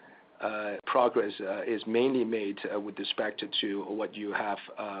that progress is mainly made with respect to what you have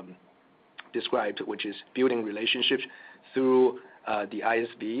described, which is building relationships through the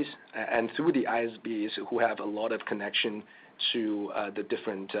ISVs, and through the ISVs who have a lot of connection to the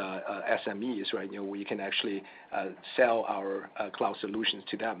different SMEs, right? We can actually sell our cloud solutions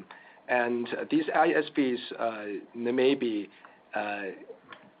to them. And these ISVs they may be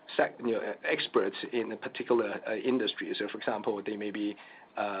experts in a particular industry. So, for example, they may be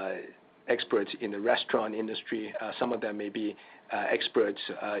experts in the restaurant industry. Some of them may be experts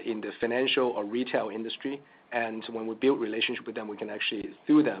in the financial or retail industry. And when we build relationship with them, we can actually,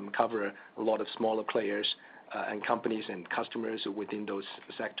 through them, cover a lot of smaller players and companies and customers within those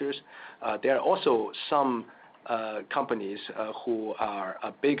sectors. There are also some companies who are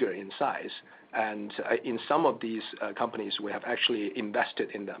bigger in size, and in some of these companies we have actually invested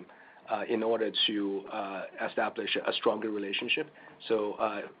in them in order to establish a stronger relationship. So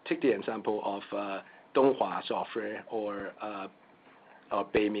take the example of Donghua Software or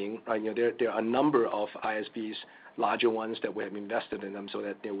Beiming. There are a number of ISVs, larger ones, that we have invested in them so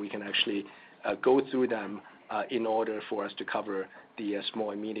that we can actually go through them in order for us to cover the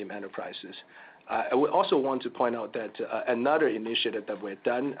small and medium enterprises. I would also want to point out that another initiative that we've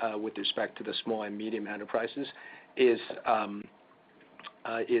done with respect to the small and medium enterprises is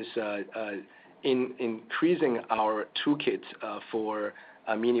in increasing our toolkit for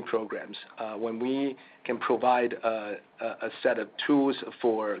mini programs. When we can provide a set of tools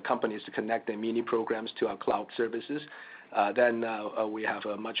for companies to connect their mini programs to our cloud services, then we have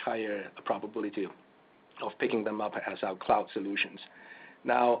a much higher probability of picking them up as our cloud solutions.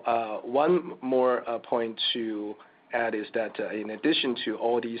 Now, one more point to add is that in addition to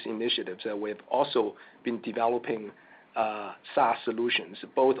all these initiatives, we've also been developing SaaS solutions,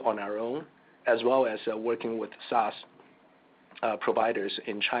 both on our own as well as working with SaaS providers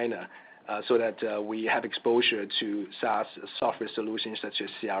in China, so that we have exposure to SaaS software solutions such as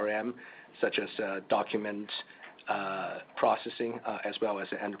CRM, such as document processing, as well as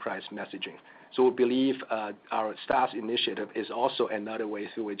enterprise messaging. So we believe our SaaS initiative is also another way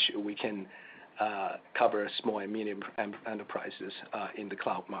through which we can cover small and medium enterprises in the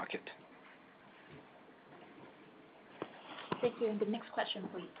cloud market. Thank you. And the next question,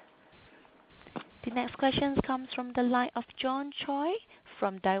 please. The next question comes from the line of John Choi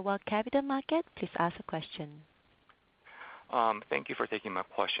from Daiwa Capital Market. Please ask a question. Thank you for taking my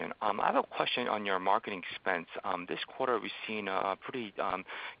question. I have a question on your marketing expense. This quarter we've seen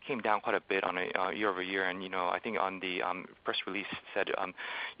came down quite a bit on a year-over-year, and I think on the press release said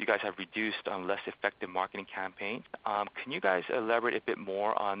you guys have reduced less effective marketing campaigns. Can you guys elaborate a bit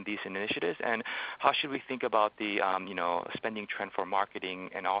more on these initiatives, and how should we think about the spending trend for marketing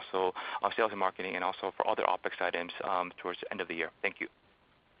and also sales and marketing and also for other OpEx items towards the end of the year? Thank you.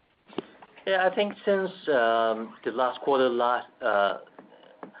 Yeah, I think since the last quarter last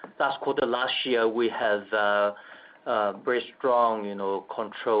year, we have very strong,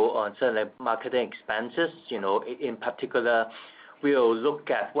 control on certain marketing expenses. In particular, we'll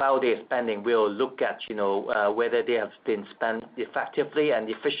look at while they're spending, we'll look at whether they have been spent effectively and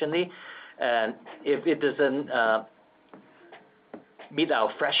efficiently, and if it doesn't meet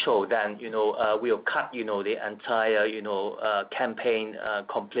our threshold, then we'll cut the entire campaign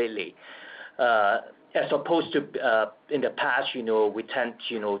completely. As opposed to in the past, we tend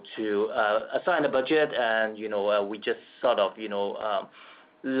to assign a budget and we just sort of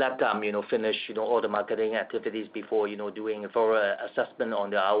let them finish all the marketing activities before doing a thorough assessment on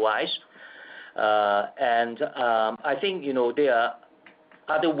the ROIs. And I think there are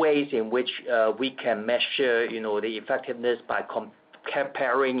other ways in which we can measure the effectiveness by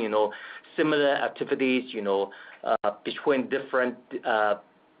comparing similar activities between different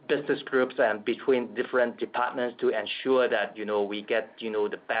business groups and between different departments to ensure that we get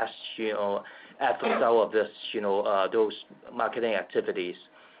the best efforts out of this those marketing activities.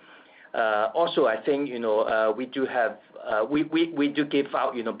 Also, I think we do have we do give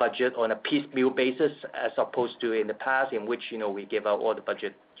out budget on a piecemeal basis as opposed to in the past in which we give out all the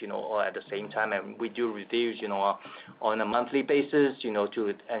budget all at the same time, and we do reviews on a monthly basis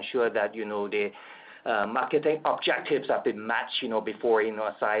to ensure that the marketing objectives have been matched before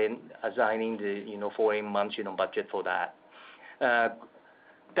assigning the following months budget for that.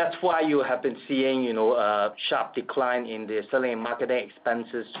 That's why you have been seeing a sharp decline in the selling and marketing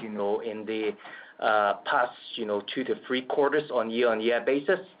expenses in the past 2 to 3 quarters on year-on-year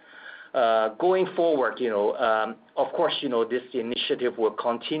basis. Going forward, of course, this initiative will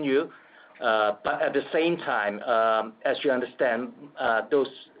continue, but at the same time, as you understand, those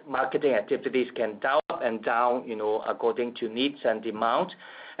marketing activities can up and down, according to needs and demand,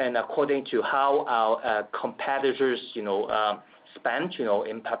 and according to how our competitors, spend,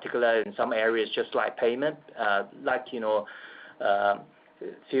 in particular in some areas, just like payment, like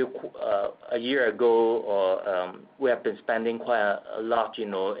a year ago, or we have been spending quite a lot,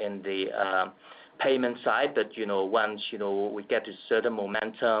 in the payment side. But once we get to certain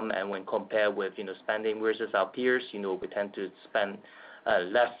momentum, and when compared with spending versus our peers, we tend to spend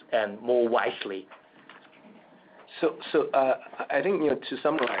less and more wisely. So I think to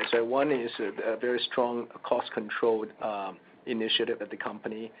summarize, one is a very strong cost control initiative at the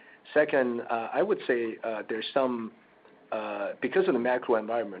company. Second, I would say there's some because of the macro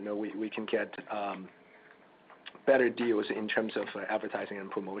environment, we can get better deals in terms of advertising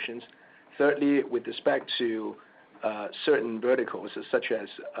and promotions. Thirdly, with respect to certain verticals such as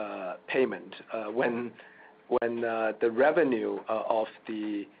payment, when the revenue of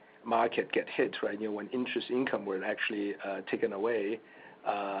the market get hit, right? When interest income were actually taken away,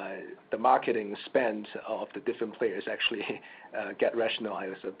 the marketing spend of the different players actually get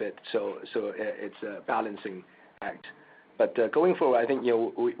rationalized a bit. So it's a balancing act. But going forward, I think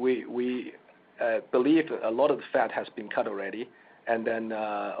we believe a lot of the fat has been cut already. And then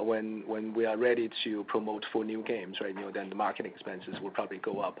when we are ready to promote for new games, right? Then the marketing expenses will probably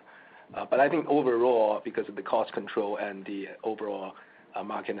go up. But I think overall, because of the cost control and the overall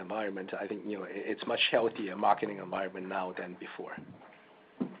market environment, I think it's much healthier marketing environment now than before.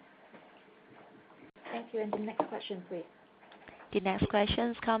 Thank you. And the next question, please. The next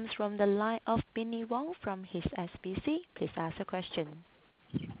question comes from the line of Binnie Wong from HSBC. Please ask a question.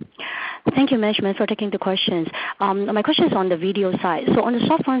 Thank you, management, for taking the questions. My question is on the video side. So on the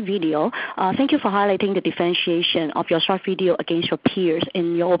short-form video, thank you for highlighting the differentiation of your short video against your peers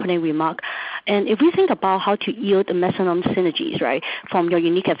in your opening remark. And if we think about how to yield the maximum synergies, right, from your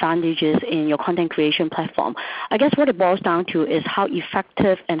unique advantages in your content creation platform, I guess what it boils down to is how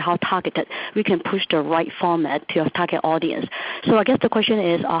effective and how targeted we can push the right format to your target audience. So I guess the question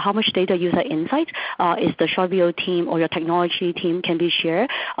is, how much data user insight is the short video team or your technology team can be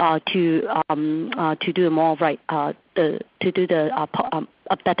shared to do more right to do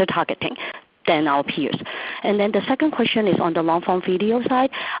a better targeting. than our peers? And then the second question is on the long-form video side.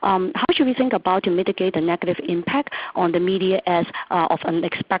 How should we think about to mitigate the negative impact on the media as of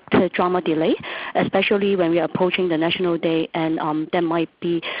unexpected drama delay, especially when we are approaching the National Day and there might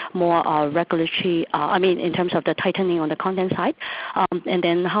be more regulatory, in terms of the tightening on the content side? And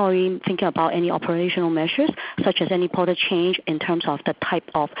then how are we thinking about any operational measures, such as any policy change in terms of the type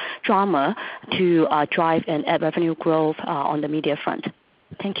of drama to drive and add revenue growth on the media front?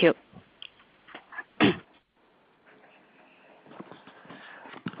 Thank you.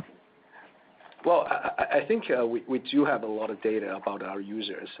 Well, I think we do have a lot of data about our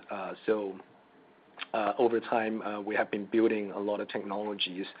users. So over time, we have been building a lot of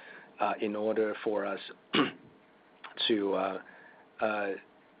technologies in order for us to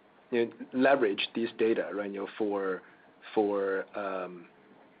leverage this data, right, for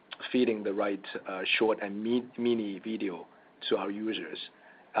feeding the right short and mini video to our users.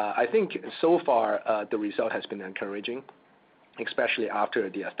 I think so far the result has been encouraging, especially after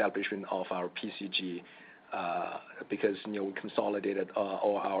the establishment of our PCG, because we consolidated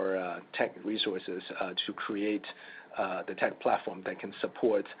all our tech resources to create the tech platform that can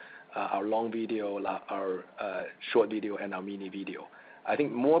support our long video, our short video, and our mini video. I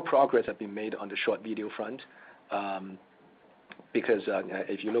think more progress has been made on the short video front, because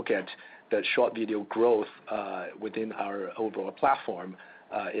if you look at the short video growth within our overall platform,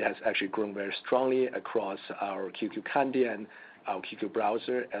 it has actually grown very strongly across our QQ Kandian, our QQ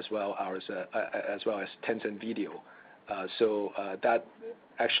browser, as well as Tencent Video. So that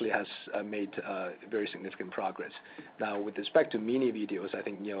actually has made very significant progress. Now, with respect to mini videos, I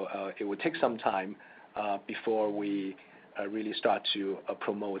think it will take some time before we really start to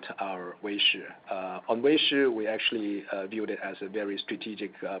promote our Weishi. On Weishi, we actually viewed it as a very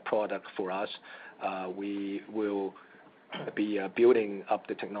strategic product for us. We will be building up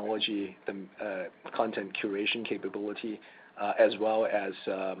the technology, the content curation capability, as well as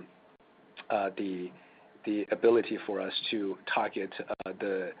the ability for us to target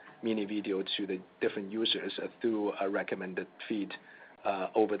the mini video to the different users through a recommended feed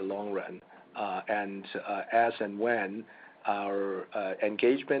over the long run. And as and when our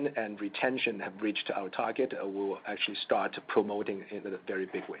engagement and retention have reached our target, we'll actually start promoting in a very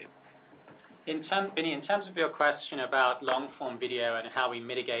big way. In terms of your question about long-form video and how we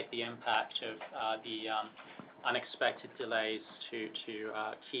mitigate the impact of the unexpected delays to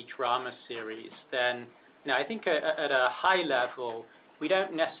key drama series, then I think at a high level, we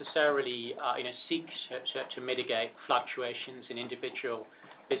don't necessarily seek to mitigate fluctuations in individual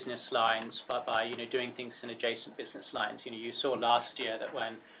business lines by doing things in adjacent business lines. You saw last year that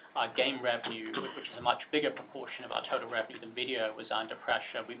when our game revenue, which is a much bigger proportion of our total revenue than video, was under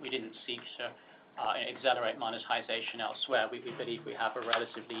pressure, we didn't seek to accelerate monetization elsewhere. We believe we have a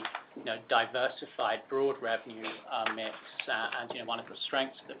relatively diversified, broad revenue mix, and one of the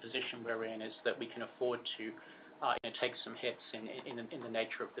strengths of the position we're in is that we can afford to take some hits in the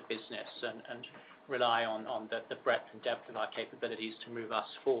nature of the business and rely on the breadth and depth of our capabilities to move us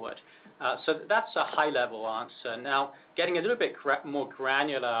forward. So that's a high-level answer. Now, getting a little bit more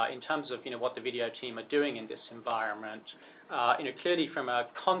granular in terms of what the video team are doing in this environment, clearly from a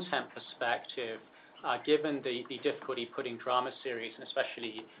content perspective, given the difficulty putting drama series, and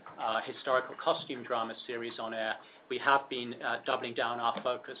especially historical costume drama series on air, we have been doubling down our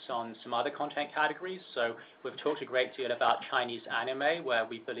focus on some other content categories. So we've talked a great deal about Chinese anime, where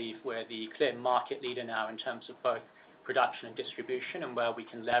we believe we're the clear market leader now in terms of both production and distribution, and where we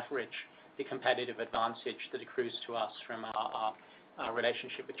can leverage the competitive advantage that accrues to us from our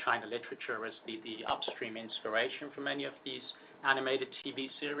relationship with China Literature as the upstream inspiration for many of these animated TV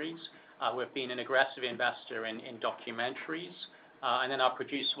series. We've been an aggressive investor in documentaries. And then our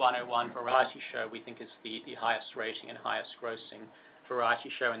Produce 101 variety show, we think, is the highest rating and highest grossing variety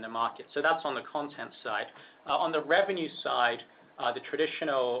show in the market. So that's on the content side. On the revenue side, the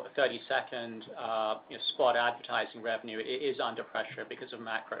traditional 30-second spot advertising revenue is under pressure because of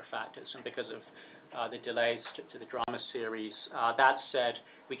macro factors and because of the delays to the drama series. That said,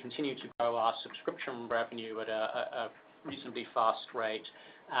 we continue to grow our subscription revenue at a reasonably fast rate.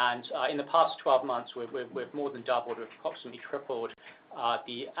 And in the past 12 months, we've more than doubled, we've approximately tripled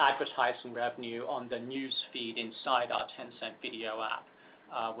the advertising revenue on the news feed inside our Tencent Video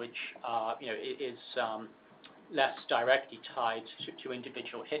app, which is less directly tied to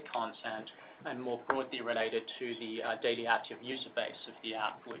individual hit content and more broadly related to the daily active user base of the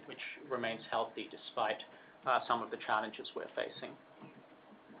app, which remains healthy despite some of the challenges we're facing.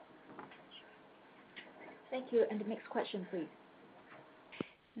 Thank you. And the next question, please.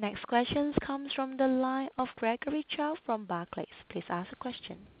 Next question comes from the line of Gregory Chow from Barclays. Please ask a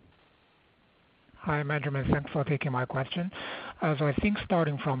question. Hi, management. Thanks for taking my question. So I think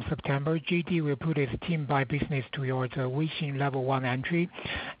starting from September, JD will put its team buy business towards Weixin level 1 entry.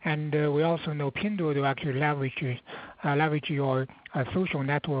 And we also know Pinduoduo actually leverage your social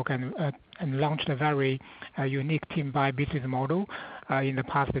network and launched a very unique team buy business model in the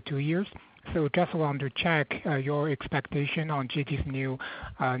past 2 years. So just want to check your expectation on JD's new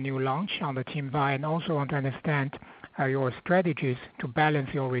launch on the team buy, and also want to understand your strategies to balance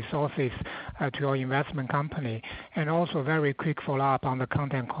your resources to your investment company. And also very quick follow-up on the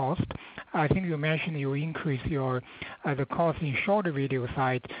content cost. I think you mentioned you increase the cost in shorter video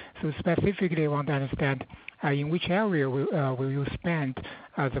side. So specifically, I want to understand in which area will you spend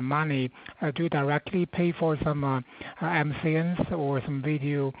the money? Do you directly pay for some MCNs or some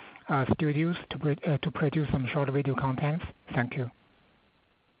video studios to produce some short video contents? Thank you.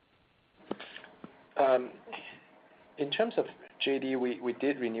 In terms of JD, we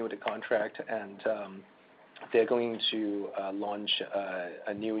did renew the contract, and they're going to launch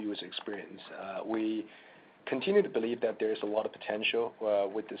a new user experience. We continue to believe that there is a lot of potential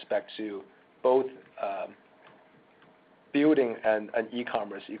with respect to both building an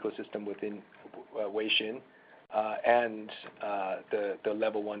e-commerce ecosystem within Weixin and the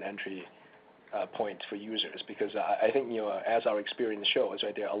level 1 entry point for users, because I think as our experience shows,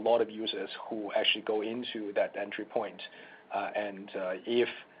 right, there are a lot of users who actually go into that entry point, and if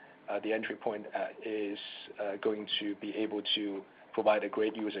the entry point is going to be able to provide a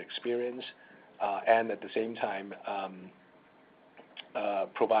great user experience and at the same time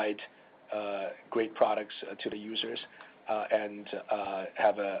provide great products to the users and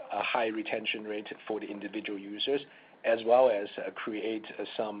have a high retention rate for the individual users, as well as create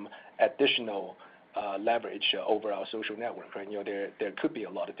some additional leverage over our social network. Right? There could be a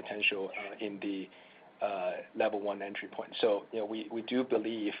lot of potential in the level 1 entry point. So we do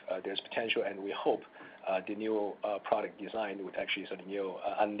believe there's potential, and we hope the new product design would actually sort of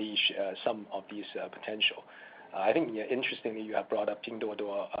unleash some of these potential. I think interestingly, you have brought up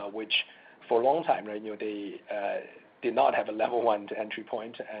Pinduoduo, which for a long time, right, they did not have a level 1 entry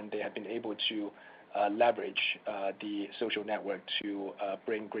point, and they have been able to leverage the social network to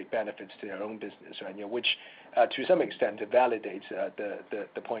bring great benefits to their own business, right? Which to some extent validates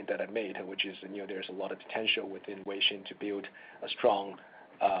the point that I made, which is there's a lot of potential within Weixin to build a strong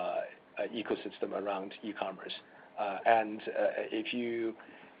ecosystem around e-commerce. And if you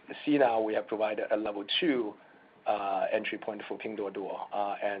see now, we have provided a level 2 entry point for Pinduoduo,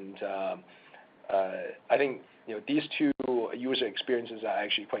 and I think these two user experiences are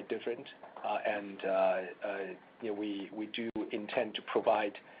actually quite different, and we do intend to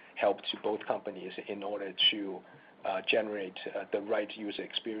provide help to both companies in order to generate the right user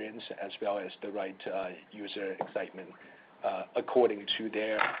experience as well as the right user excitement according to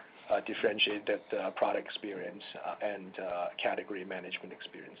their differentiated product experience and category management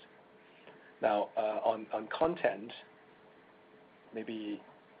experience. Now, on content, maybe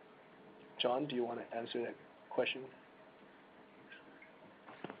John, do you want to answer that question?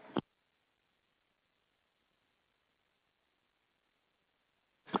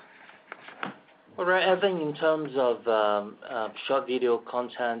 All right. I think in terms of short video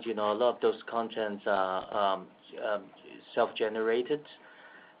content, a lot of those contents are self-generated,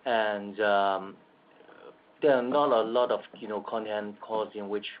 and there are not a lot of content costs in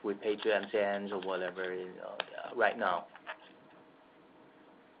which we pay to MCNs or whatever right now.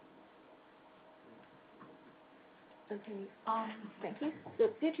 Okay. Thank you. So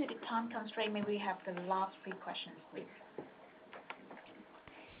due to the time constraint, may we have the last 3 questions, please?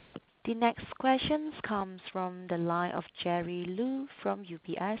 The next question comes from the line of Jerry Liu from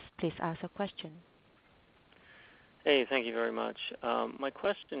UBS. Please ask a question. Hey, thank you very much. My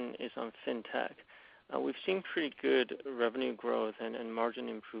question is on fintech. We've seen pretty good revenue growth and margin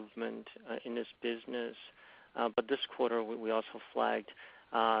improvement in this business, but this quarter we also flagged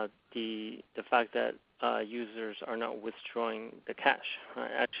the fact that users are not withdrawing the cash.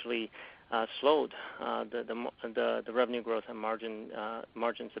 Actually slowed the revenue growth and margins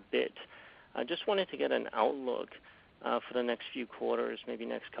a bit. I just wanted to get an outlook for the next few quarters, maybe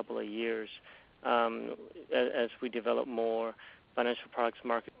next couple of years, as we develop more financial products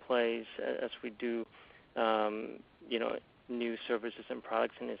marketplace, as we do new services and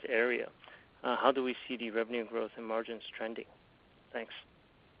products in this area. How do we see the revenue growth and margins trending? Thanks.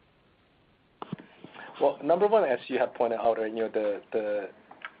 Well, number one, as you have pointed out,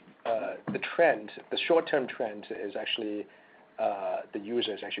 the trend, the short-term trend is actually the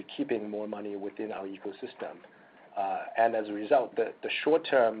users actually keeping more money within our ecosystem, and as a result, the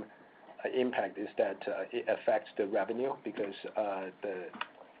short-term impact is that it affects the revenue because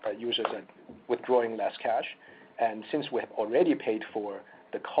users are withdrawing less cash. And since we have already paid for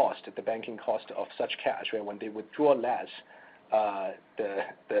the cost, the banking cost of such cash, right, when they withdraw less,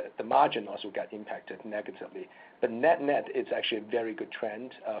 the margin also got impacted negatively. But net, it's actually a very good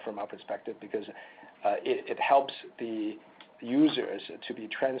trend from our perspective because it helps the users to be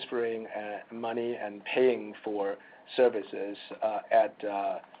transferring money and paying for services at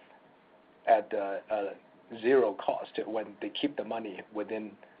zero cost when they keep the money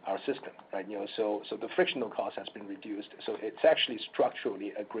within our system, right? So the frictional cost has been reduced. So it's actually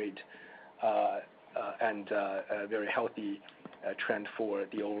structurally a great and a very healthy trend for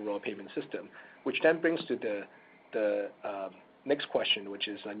the overall payment system, which then brings to the next question, which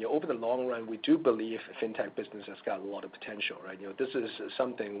is over the long run, we do believe fintech business has got a lot of potential, right? This is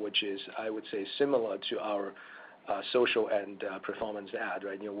something which is, I would say, similar to our social and performance ad,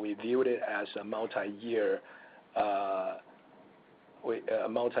 right? We viewed it as a multi-year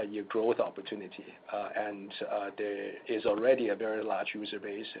growth opportunity, and there is already a very large user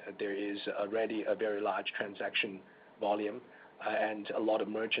base. There is already a very large transaction volume, and a lot of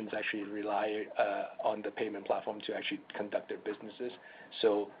merchants actually rely on the payment platform to actually conduct their businesses.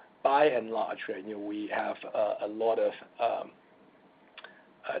 So by and large, right, we have a lot of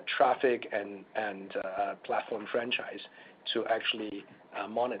traffic and platform franchise to actually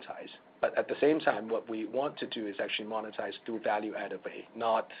monetize. But at the same time, what we want to do is actually monetize through value-added way,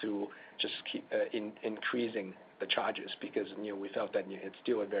 not through just keep increasing the charges, because we felt that it's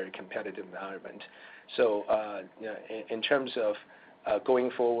still a very competitive environment. So in terms of going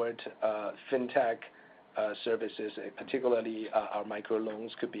forward, fintech services, particularly our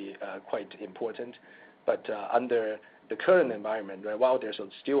microloans, could be quite important. But under the current environment, right, while there's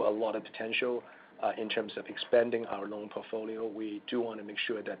still a lot of potential in terms of expanding our loan portfolio, we do want to make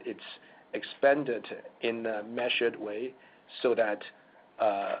sure that it's expanded in a measured way so that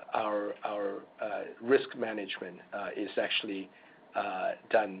our risk management is actually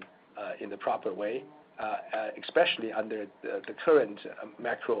done in the proper way, especially under the current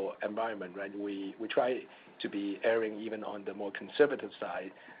macro environment, right? We try to be erring even on the more conservative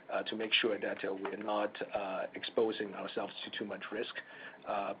side to make sure that we're not exposing ourselves to too much risk.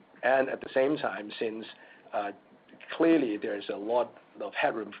 And at the same time, since clearly there's a lot of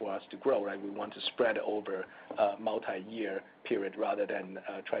headroom for us to grow, right? We want to spread it over a multi-year period rather than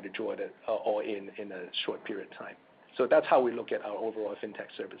try to draw it all in a short period of time. So that's how we look at our overall fintech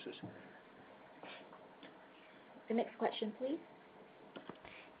services. The next question, please.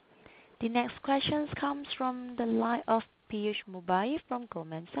 The next question comes from the line of Piyush Mubayi from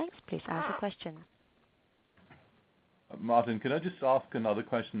Goldman Sachs. Please ask the question. Martin, can I just ask another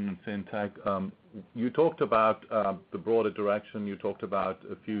question on fintech? You talked about the broader direction. You talked about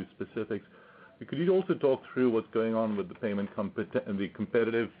a few specifics. Could you also talk through what's going on with the the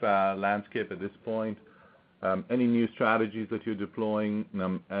competitive landscape at this point? Any new strategies that you're deploying,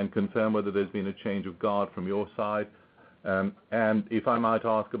 and confirm whether there's been a change of guard from your side? And if I might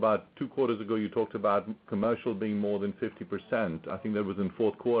ask, about 2 quarters ago, you talked about commercial being more than 50%. I think that was in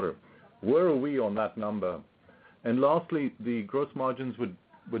fourth quarter. Where are we on that number? And lastly, the gross margins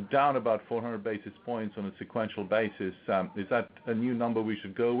were down about 400 basis points on a sequential basis. Is that a new number we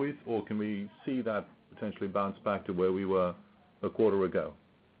should go with, or can we see that potentially bounce back to where we were a quarter ago?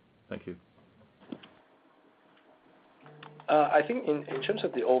 Thank you. I think in terms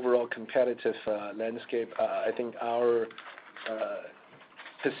of the overall competitive landscape, I think our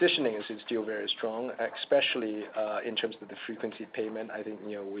positioning is still very strong, especially in terms of the frequency payment. I think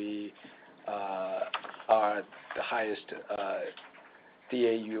we are the highest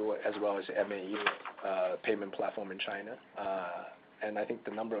DAU as well as MAU payment platform in China, and I think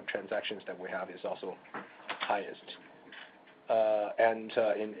the number of transactions that we have is also highest. And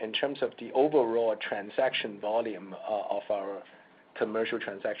in terms of the overall transaction volume of our commercial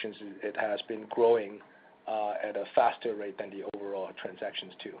transactions, it has been growing at a faster rate than the overall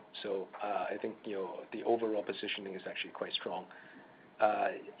transactions too. So I think the overall positioning is actually quite strong.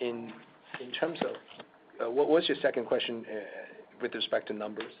 In terms of what was your second question with respect to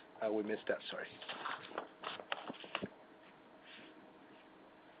numbers? We missed that. Sorry.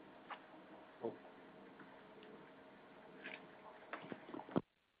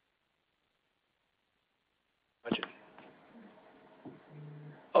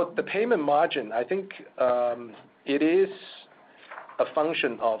 The payment margin, I think it is a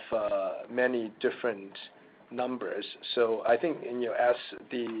function of many different numbers. So I think as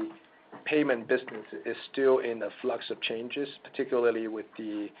the payment business is still in a flux of changes, particularly with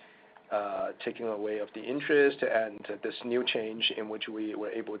the taking away of the interest and this new change in which we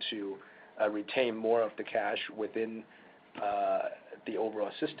were able to retain more of the cash within the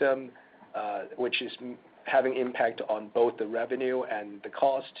overall system, which is having impact on both the revenue and the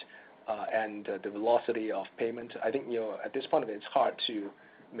cost, and the velocity of payment. I think, at this point of it's hard to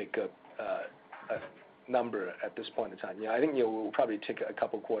make a number at this point in time. I think it will probably take a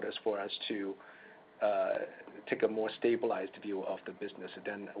couple quarters for us to take a more stabilized view of the business.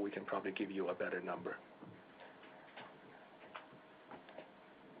 Then we can probably give you a better number.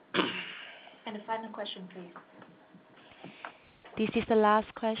 And the final question, please. This is the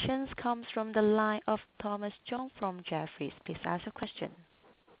last question. Comes from the line of Thomas Chong from Jefferies. Please ask your question.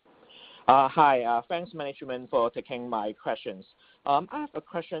 Hi. Thanks, management, for taking my questions. I have a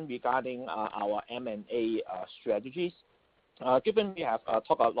question regarding our M&A strategies. Given we have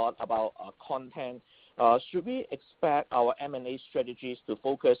talked a lot about content, should we expect our M&A strategies to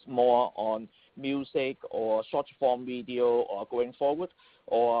focus more on music or short-form video or going forward,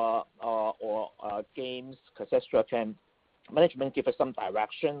 or games, etc.? Can management give us some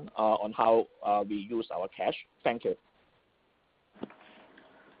direction on how we use our cash? Thank you.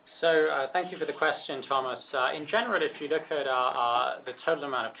 So thank you for the question, Thomas. In general, if you look at the total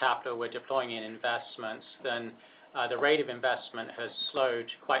amount of capital we're deploying in investments, then the rate of investment has slowed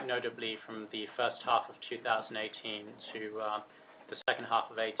quite notably from the first half of 2018 to the second half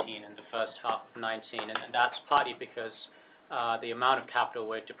of 2018 and the first half of 2019. And that's partly because the amount of capital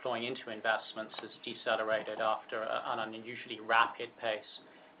we're deploying into investments has decelerated after an unusually rapid pace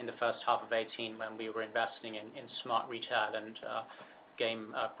in the first half of 2018 when we were investing in smart retail and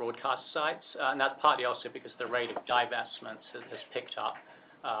game broadcast sites. And that's partly also because the rate of divestments has picked up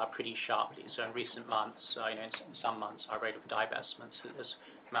pretty sharply. So in recent months, in some months, our rate of divestments has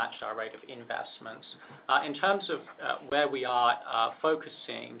matched our rate of investments. In terms of where we are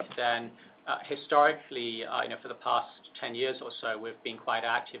focusing, then historically, for the past 10 years or so, we've been quite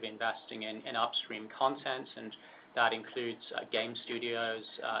active investing in upstream content, and that includes game studios,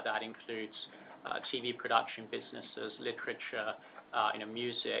 that includes TV production businesses, literature,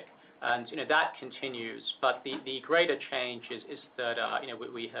 music, and that continues. But the greater change is that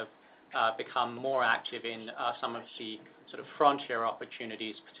we have become more active in some of the sort of frontier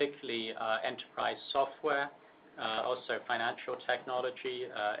opportunities, particularly enterprise software, also financial technology,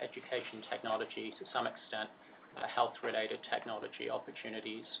 education technology, to some extent health-related technology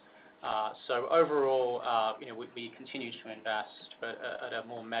opportunities. So overall, we continue to invest, but at a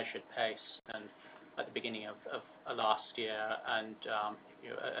more measured pace than at the beginning of last year. And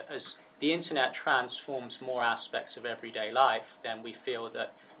as the internet transforms more aspects of everyday life, then we feel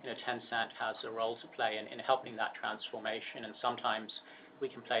that Tencent has a role to play in helping that transformation. And sometimes we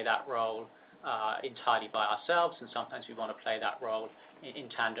can play that role entirely by ourselves, and sometimes we want to play that role in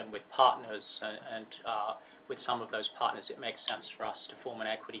tandem with partners. And with some of those partners, it makes sense for us to form an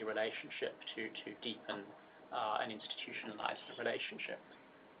equity relationship to deepen and institutionalize the relationship.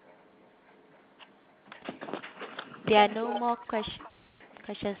 There are no more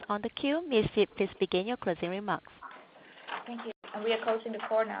questions on the queue. Ms. Yip, please begin your closing remarks. Thank you. And we are closing the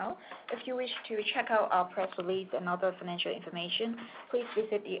call now. If you wish to check out our press release and other financial information, please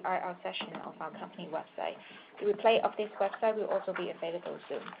visit the IR section of our company website. The replay of this website will also be available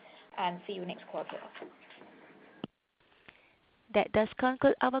soon. And see you next quarter. That does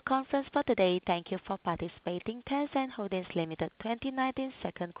conclude our conference for today. Thank you for participating. Tencent Holdings Limited 2019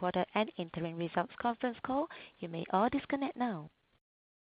 second quarter and interim results conference call. You may all disconnect now.